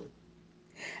soul.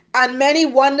 And many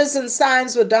wonders and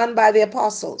signs were done by the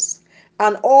apostles.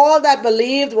 And all that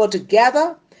believed were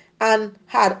together and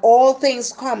had all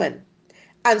things common,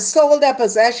 and sold their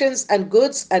possessions and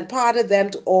goods and parted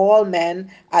them to all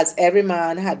men as every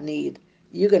man had need.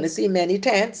 You're going to see many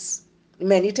tents,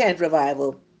 many tent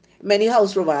revival, many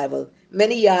house revival,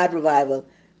 many yard revival,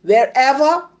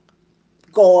 wherever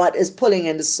God is pulling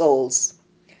in the souls.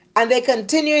 And they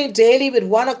continuing daily with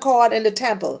one accord in the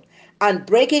temple, and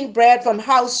breaking bread from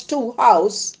house to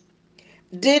house,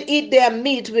 did eat their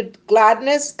meat with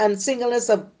gladness and singleness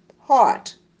of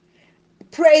heart,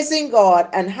 praising God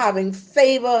and having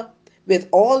favor with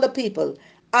all the people.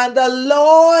 And the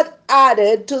Lord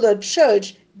added to the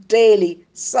church daily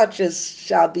such as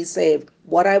shall be saved.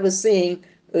 What I was saying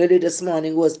early this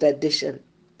morning was the addition.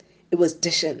 It was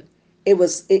addition.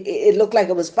 It looked like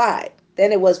it was 5.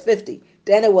 Then it was 50.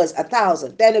 Then it was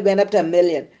 1,000. Then it went up to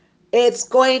 1,000,000. It's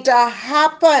going to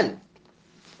happen.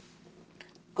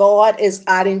 God is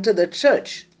adding to the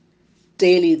church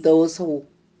daily those who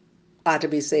are to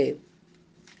be saved.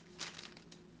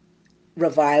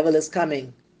 Revival is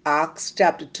coming. Acts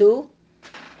chapter 2.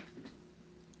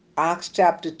 Acts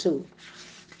chapter 2.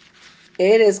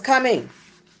 It is coming.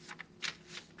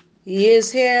 He is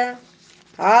here.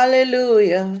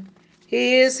 Hallelujah.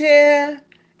 He is here.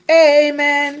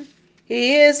 Amen.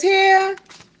 He is here.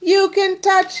 You can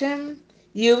touch him.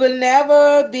 You will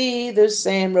never be the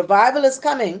same. Revival is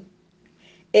coming.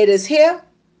 It is here.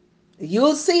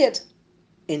 You'll see it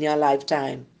in your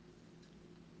lifetime.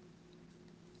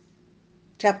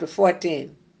 Chapter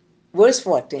 14, verse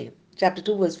 14. Chapter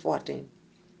 2, verse 14.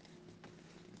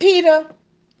 Peter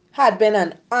had been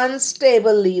an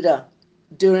unstable leader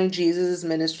during Jesus'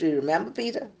 ministry. Remember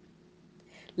Peter?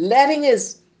 Letting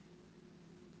his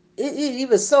he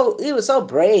was so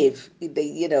brave.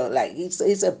 Like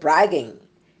he's a bragging,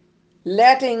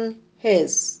 letting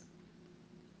his,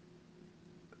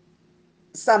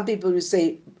 some people would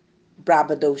say,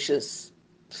 braggadocious.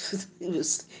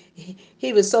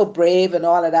 he was so brave and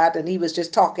all of that, and he was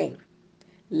just talking,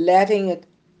 letting it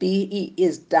be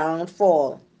his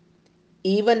downfall,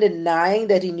 even denying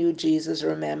that he knew Jesus.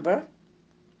 Remember,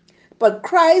 but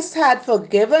Christ had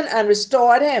forgiven and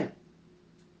restored him.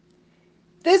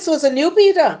 This was a new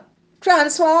Peter,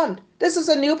 transformed. This was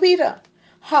a new Peter,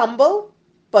 humble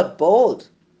but bold.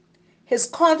 His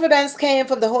confidence came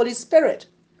from the Holy Spirit,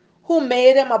 who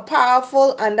made him a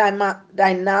powerful and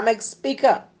dynamic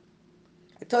speaker.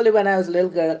 I told you when I was a little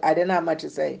girl, I didn't have much to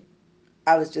say.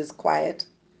 I was just quiet,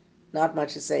 not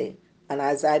much to say. And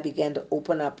as I began to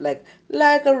open up like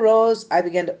a rose, I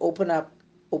began to open up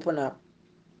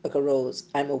like a rose.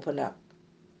 I'm open up.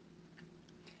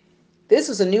 This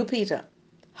was a new Peter,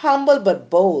 humble but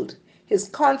bold. His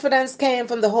confidence came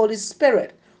from the Holy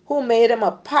Spirit, who made him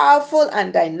a powerful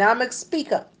and dynamic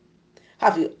speaker.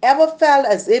 Have you ever felt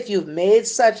as if you've made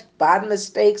such bad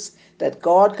mistakes that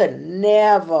God could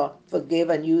never forgive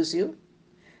and use you?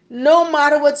 No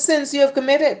matter what sins you have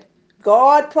committed,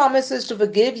 God promises to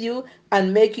forgive you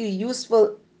and make you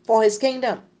useful for his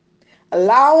kingdom.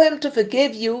 Allow him to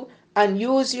forgive you and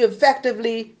use you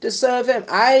effectively to serve him.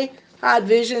 I had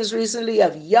visions recently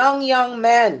of young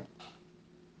men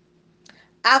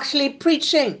actually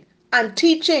preaching and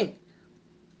teaching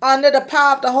under the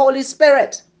power of the Holy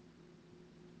Spirit.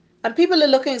 And people are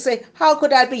looking and say, how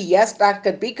could that be? Yes, that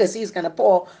could be, because he's going to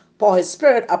pour his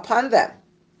spirit upon them.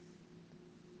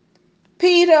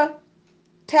 Peter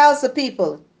tells the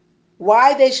people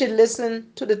why they should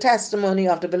listen to the testimony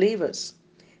of the believers.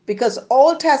 Because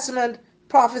Old Testament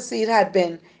prophecy had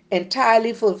been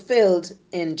entirely fulfilled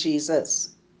in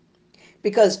Jesus.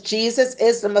 Because Jesus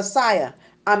is the Messiah,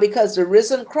 and because the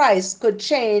risen Christ could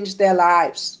change their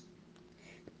lives.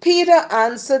 Peter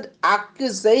answered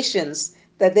accusations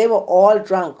that they were all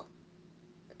drunk.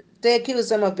 They accused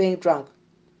them of being drunk.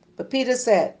 But Peter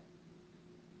said,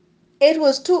 it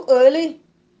was too early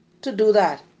to do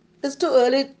that. It's too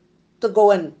early to go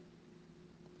and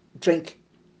drink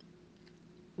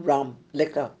rum,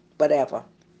 liquor. but ever.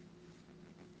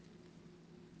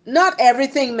 Not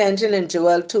everything mentioned in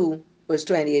Joel 2, verse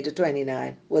 28 to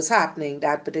 29 was happening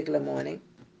that particular morning.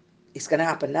 It's going to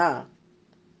happen now.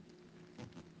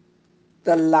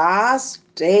 The last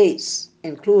days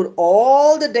include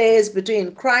all the days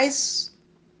between Christ's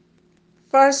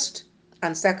first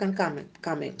and second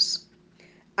comings,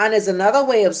 and is another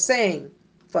way of saying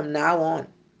from now on.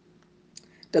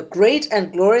 The great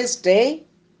and glorious day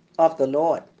of the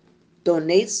Lord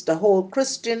donates the whole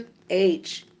Christian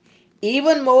age.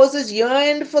 Even Moses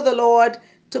yearned for the Lord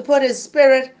to put his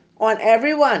spirit on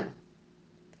everyone.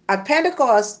 At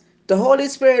Pentecost, the Holy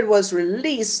Spirit was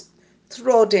released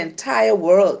throughout the entire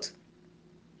world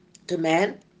to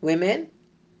men, women,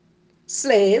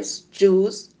 slaves,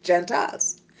 Jews,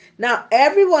 Gentiles. Now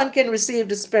everyone can receive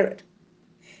the Spirit.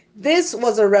 This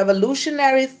was a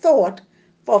revolutionary thought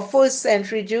for first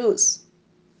century Jews.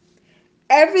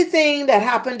 Everything that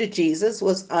happened to Jesus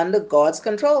was under God's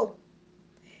control.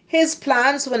 His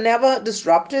plans were never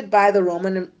disrupted by the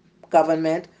Roman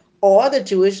government or the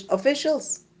Jewish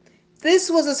officials. This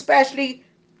was especially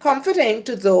comforting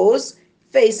to those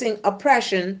facing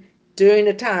oppression during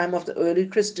the time of the early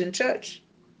Christian church.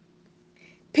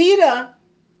 Peter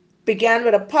began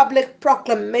with a public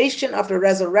proclamation of the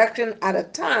resurrection at a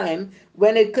time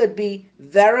when it could be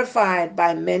verified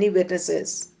by many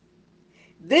witnesses.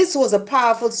 This was a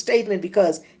powerful statement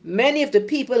because many of the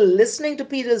people listening to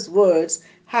Peter's words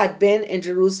had been in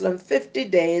Jerusalem 50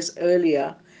 days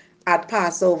earlier at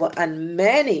Passover, and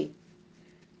many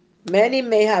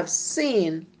may have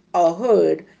seen or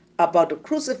heard about the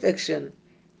crucifixion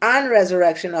and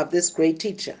resurrection of this great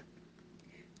teacher.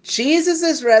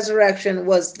 Jesus' resurrection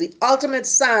was the ultimate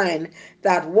sign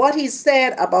that what he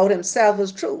said about himself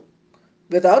was true.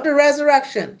 Without the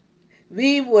resurrection,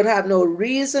 we would have no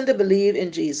reason to believe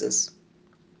in Jesus.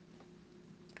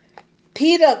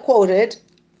 Peter quoted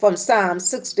from Psalm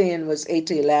 16, verse 8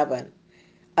 to 11.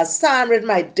 A psalm written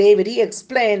by David. He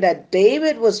explained that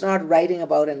David was not writing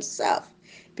about himself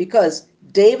because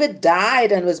David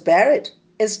died and was buried.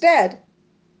 Instead,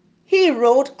 he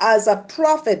wrote as a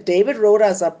prophet. David wrote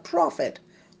as a prophet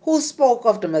who spoke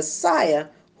of the Messiah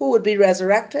who would be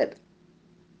resurrected.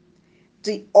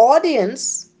 The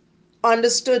audience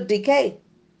understood decay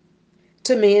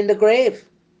to mean the grave.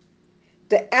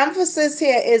 The emphasis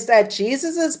here is that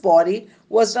Jesus' body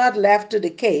was not left to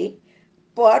decay,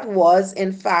 but was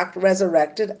in fact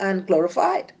resurrected and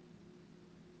glorified.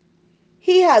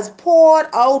 He has poured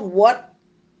out what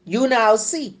you now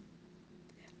see.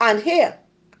 And here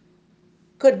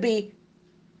could be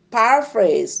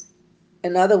paraphrased,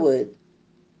 in other words,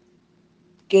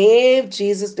 gave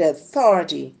Jesus the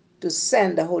authority to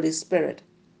send the Holy Spirit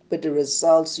with the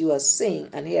results you are seeing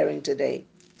and hearing today.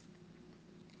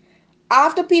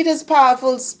 After Peter's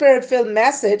powerful spirit-filled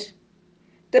message,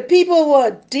 the people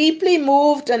were deeply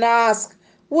moved and asked,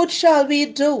 "What shall we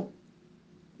do?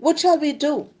 What shall we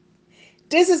do?"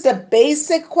 This is the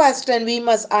basic question we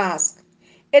must ask.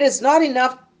 It is not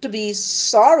enough to be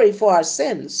sorry for our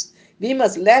sins. We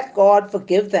must let God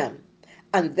forgive them,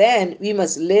 and then we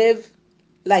must live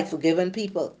like forgiven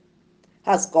people.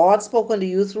 Has God spoken to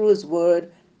you through his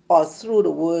word or through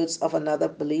the words of another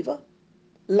believer?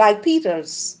 Like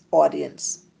Peter's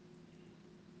audience,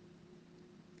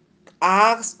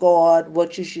 ask God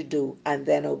what you should do and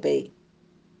then obey.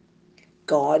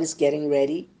 God is getting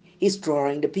ready. He's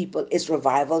drawing the people. It's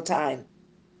revival time.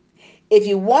 If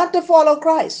you want to follow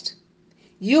Christ,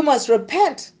 you must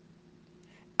repent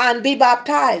and be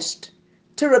baptized.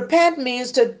 To repent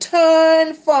means to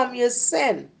turn from your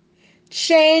sin,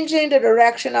 changing the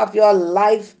direction of your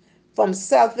life from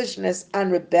selfishness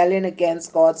and rebellion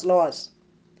against God's laws.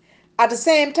 At the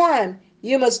same time,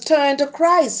 you must turn to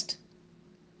Christ.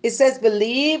 It says,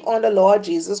 "Believe on the Lord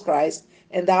Jesus Christ,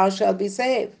 and thou shalt be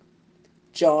saved."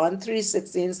 John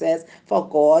 3:16 says, "For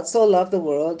God so loved the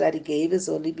world that he gave his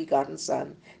only begotten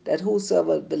Son, that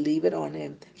whosoever believeth on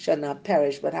him shall not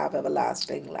perish but have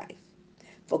everlasting life.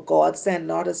 For God sent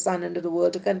not his Son into the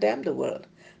world to condemn the world,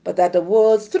 but that the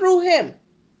world through him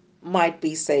might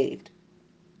be saved."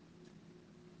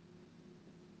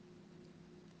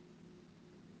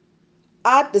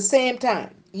 At the same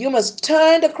time, you must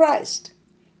turn to Christ,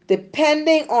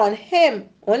 depending on him,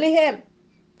 only him,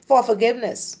 for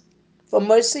forgiveness, for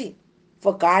mercy,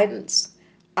 for guidance,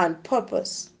 and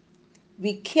purpose.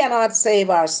 We cannot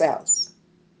save ourselves.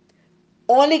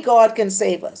 Only God can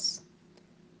save us.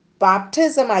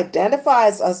 Baptism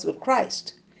identifies us with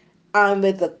Christ and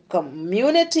with the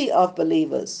community of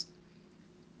believers.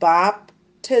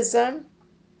 Baptism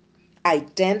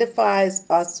identifies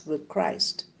us with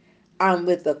Christ and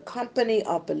with the company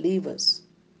of believers.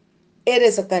 It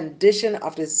is a condition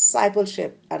of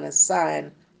discipleship and a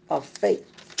sign of faith.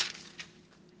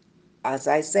 As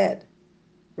I said,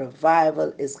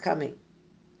 revival is coming.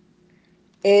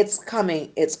 It's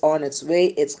coming. It's on its way.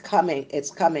 It's coming. It's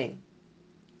coming.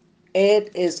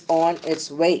 It is on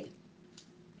its way.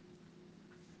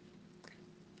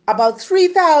 About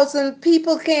 3,000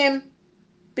 people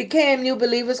became new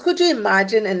believers. Could you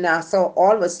imagine in Nassau,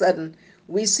 all of a sudden,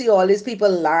 we see all these people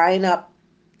line up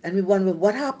and we wonder,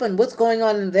 what happened? What's going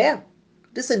on in there?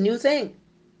 This is a new thing,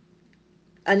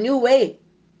 a new way.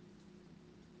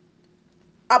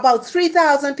 About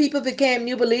 3,000 people became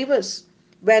new believers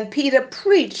when Peter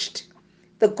preached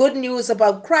the good news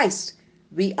about Christ.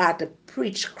 We are to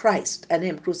preach Christ and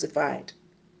Him crucified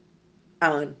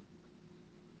and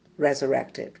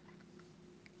resurrected.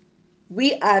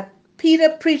 Peter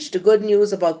preached the good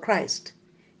news about Christ.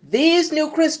 These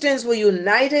new Christians were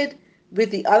united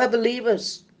with the other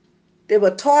believers. They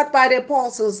were taught by the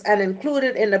apostles and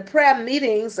included in the prayer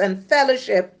meetings and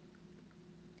fellowship.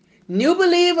 New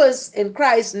believers in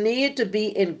Christ need to be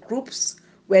in groups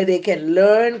where they can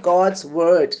learn God's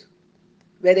word,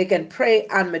 where they can pray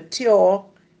and mature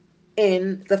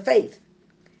in the faith.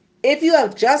 If you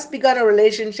have just begun a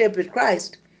relationship with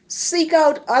Christ, seek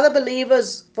out other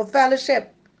believers for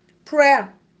fellowship,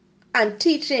 prayer, and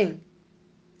teaching.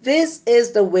 This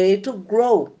is the way to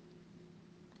grow.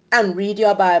 And read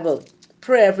your Bible.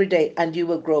 Pray every day and you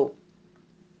will grow.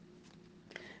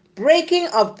 Breaking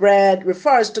of bread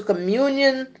refers to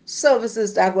communion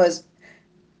services that was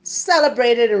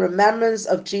celebrated in remembrance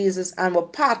of Jesus and were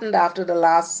patterned after the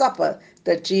Last Supper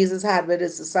that Jesus had with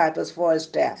his disciples for his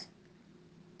death.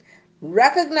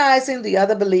 Recognizing the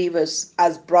other believers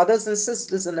as brothers and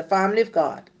sisters in the family of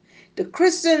God, the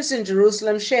Christians in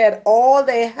Jerusalem shared all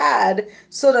they had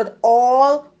so that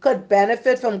all could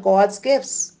benefit from God's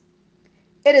gifts.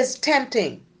 It is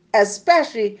tempting,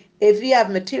 especially if we have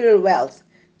material wealth,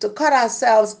 to cut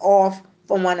ourselves off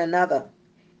from one another,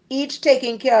 each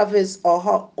taking care of his or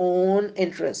her own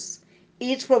interests,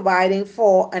 each providing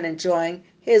for and enjoying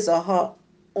his or her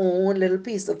own little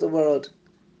piece of the world.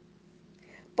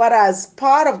 But as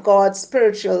part of God's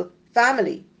spiritual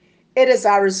family, it is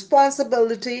our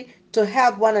responsibility to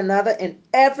help one another in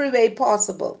every way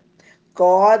possible.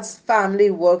 God's family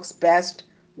works best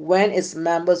when its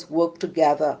members work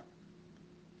together.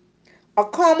 A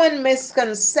common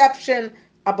misconception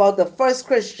about the first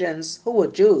Christians, who were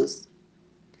Jews,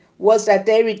 was that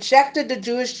they rejected the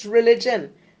Jewish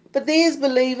religion, but these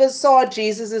believers saw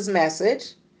Jesus'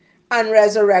 message and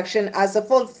resurrection as a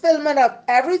fulfillment of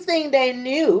everything they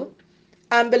knew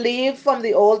and believed from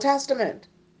the Old Testament.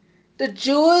 The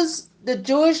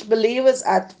Jewish believers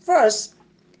at first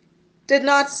did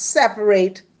not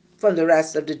separate from the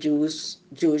rest of the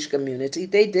Jewish community.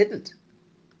 They didn't.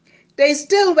 They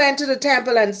still went to the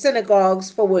temple and synagogues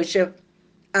for worship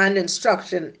and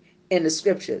instruction in the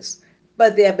scriptures.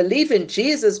 But their belief in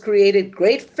Jesus created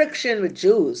great friction with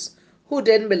Jews who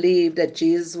didn't believe that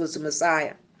Jesus was the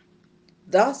Messiah.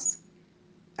 Thus,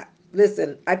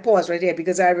 listen, I pause right here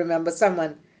because I remember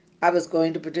I was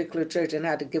going to a particular church and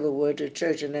had to give a word to the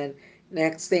church, and then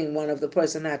next thing one of the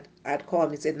person had called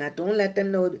me and said, now don't let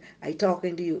them know I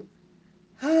talking to you.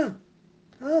 Huh?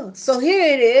 Oh, so here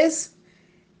it is.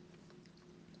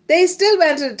 They still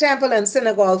went to the temple and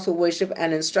synagogues for worship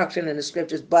and instruction in the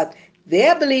scriptures, but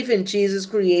their belief in Jesus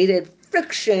created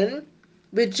friction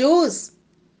with Jews.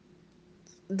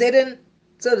 They didn't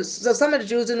so some of the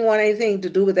Jews didn't want anything to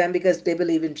do with them because they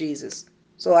believe in Jesus.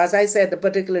 So as I said, the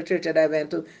particular church that I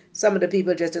went to, some of the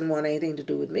people just didn't want anything to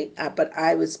do with me. But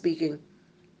I was speaking,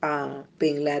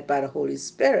 being led by the Holy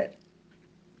Spirit.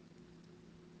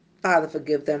 Father,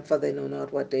 forgive them, for they know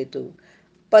not what they do.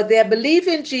 But their belief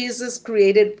in Jesus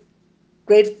created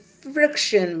great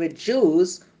friction with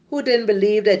Jews who didn't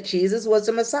believe that Jesus was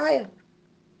the Messiah.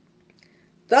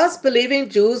 Thus, believing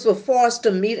Jews were forced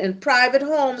to meet in private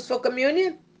homes for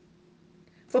communion,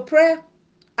 for prayer,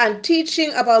 and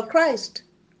teaching about Christ.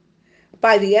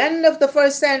 By the end of the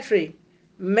first century,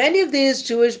 many of these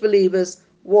Jewish believers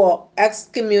were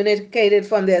excommunicated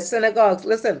from their synagogues.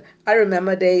 Listen, I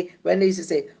remember when they used to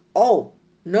say, oh,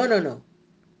 no, no, no.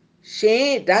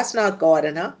 That's not God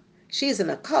in her. She's in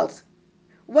a cult.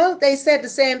 Well, they said the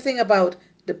same thing about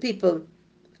the people,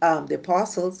 the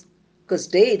apostles, because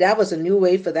that was a new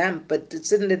way for them. But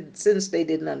since they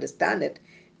didn't understand it,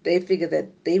 they figured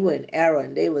that they were in error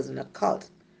and they was in a cult.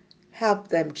 Help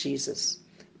them, Jesus.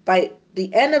 By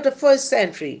the end of the first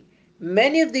century,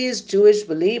 many of these Jewish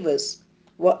believers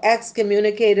were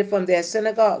excommunicated from their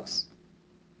synagogues.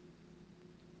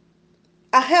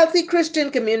 A healthy Christian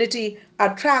community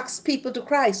attracts people to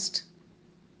Christ.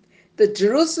 The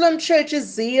Jerusalem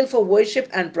church's zeal for worship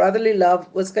and brotherly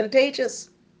love was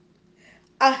contagious.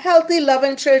 A healthy,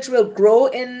 loving church will grow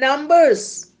in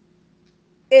numbers.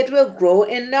 It will grow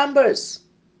in numbers.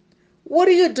 What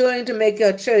are you doing to make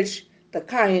your church the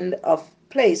kind of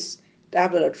place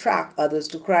that will attract others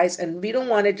to Christ? And we don't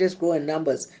want to just grow in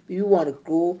numbers. We want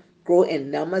to grow in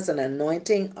numbers and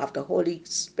anointing of the Holy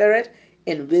Spirit,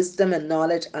 in wisdom and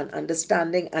knowledge and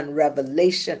understanding and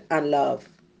revelation and love.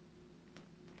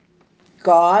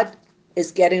 God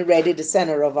is getting ready to send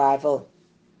a revival.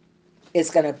 It's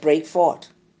going to break forth.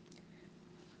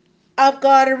 I've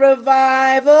got a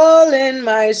revival in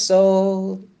my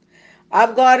soul.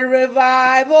 I've got a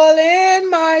revival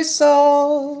in my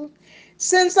soul.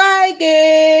 Since I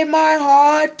gave my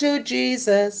heart to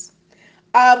Jesus,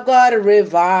 I've got a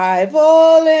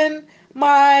revival in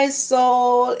my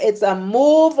soul. It's a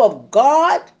move of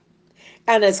God,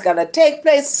 and it's going to take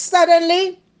place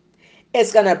suddenly.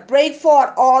 It's going to break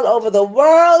forth all over the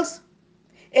world.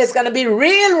 It's going to be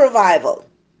real revival.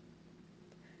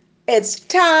 It's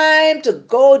time to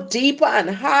go deeper and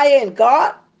higher in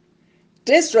God.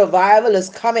 This revival is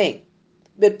coming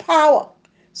with power,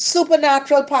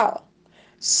 supernatural power.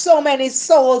 So many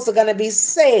souls are going to be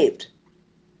saved.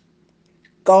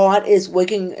 God is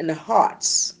working in the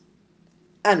hearts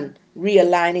and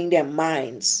realigning their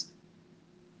minds.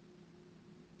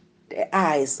 Their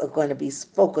eyes are going to be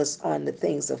focused on the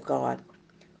things of God.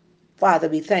 Father,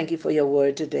 we thank you for your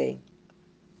word today.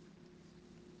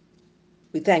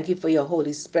 We thank you for your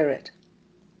Holy Spirit.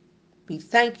 We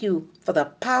thank you for the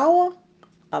power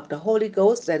of the Holy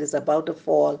Ghost that is about to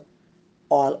fall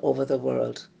all over the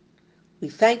world. We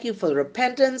thank you for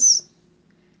repentance,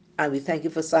 and we thank you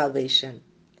for salvation.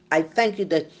 I thank you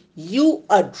that you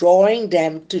are drawing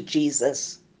them to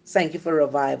Jesus. Thank you for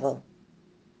revival.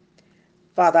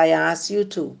 Father, I ask you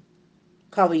to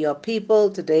cover your people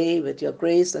today with your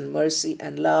grace and mercy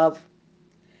and love.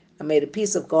 And may the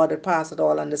peace of God that passeth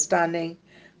all understanding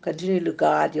continue to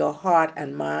guard your heart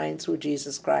and mind through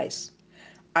Jesus Christ.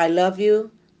 I love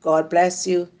you. God bless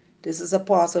you. This is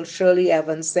Apostle Shirley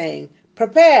Evans saying,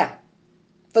 prepare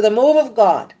for the move of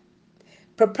God.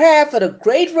 Prepare for the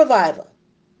great revival.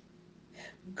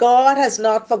 God has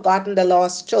not forgotten the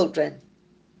lost children.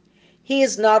 He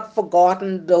has not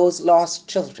forgotten those lost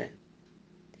children.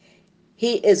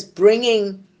 He is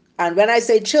bringing, and when I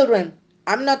say children,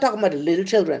 I'm not talking about the little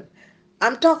children.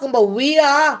 I'm talking about we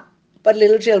are but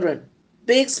little children,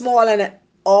 big, small, and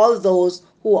all those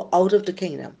who are out of the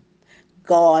kingdom.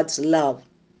 God's love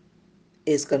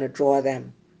is going to draw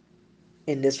them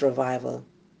in this revival.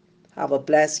 Have a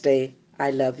blessed day.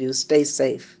 I love you. Stay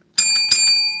safe.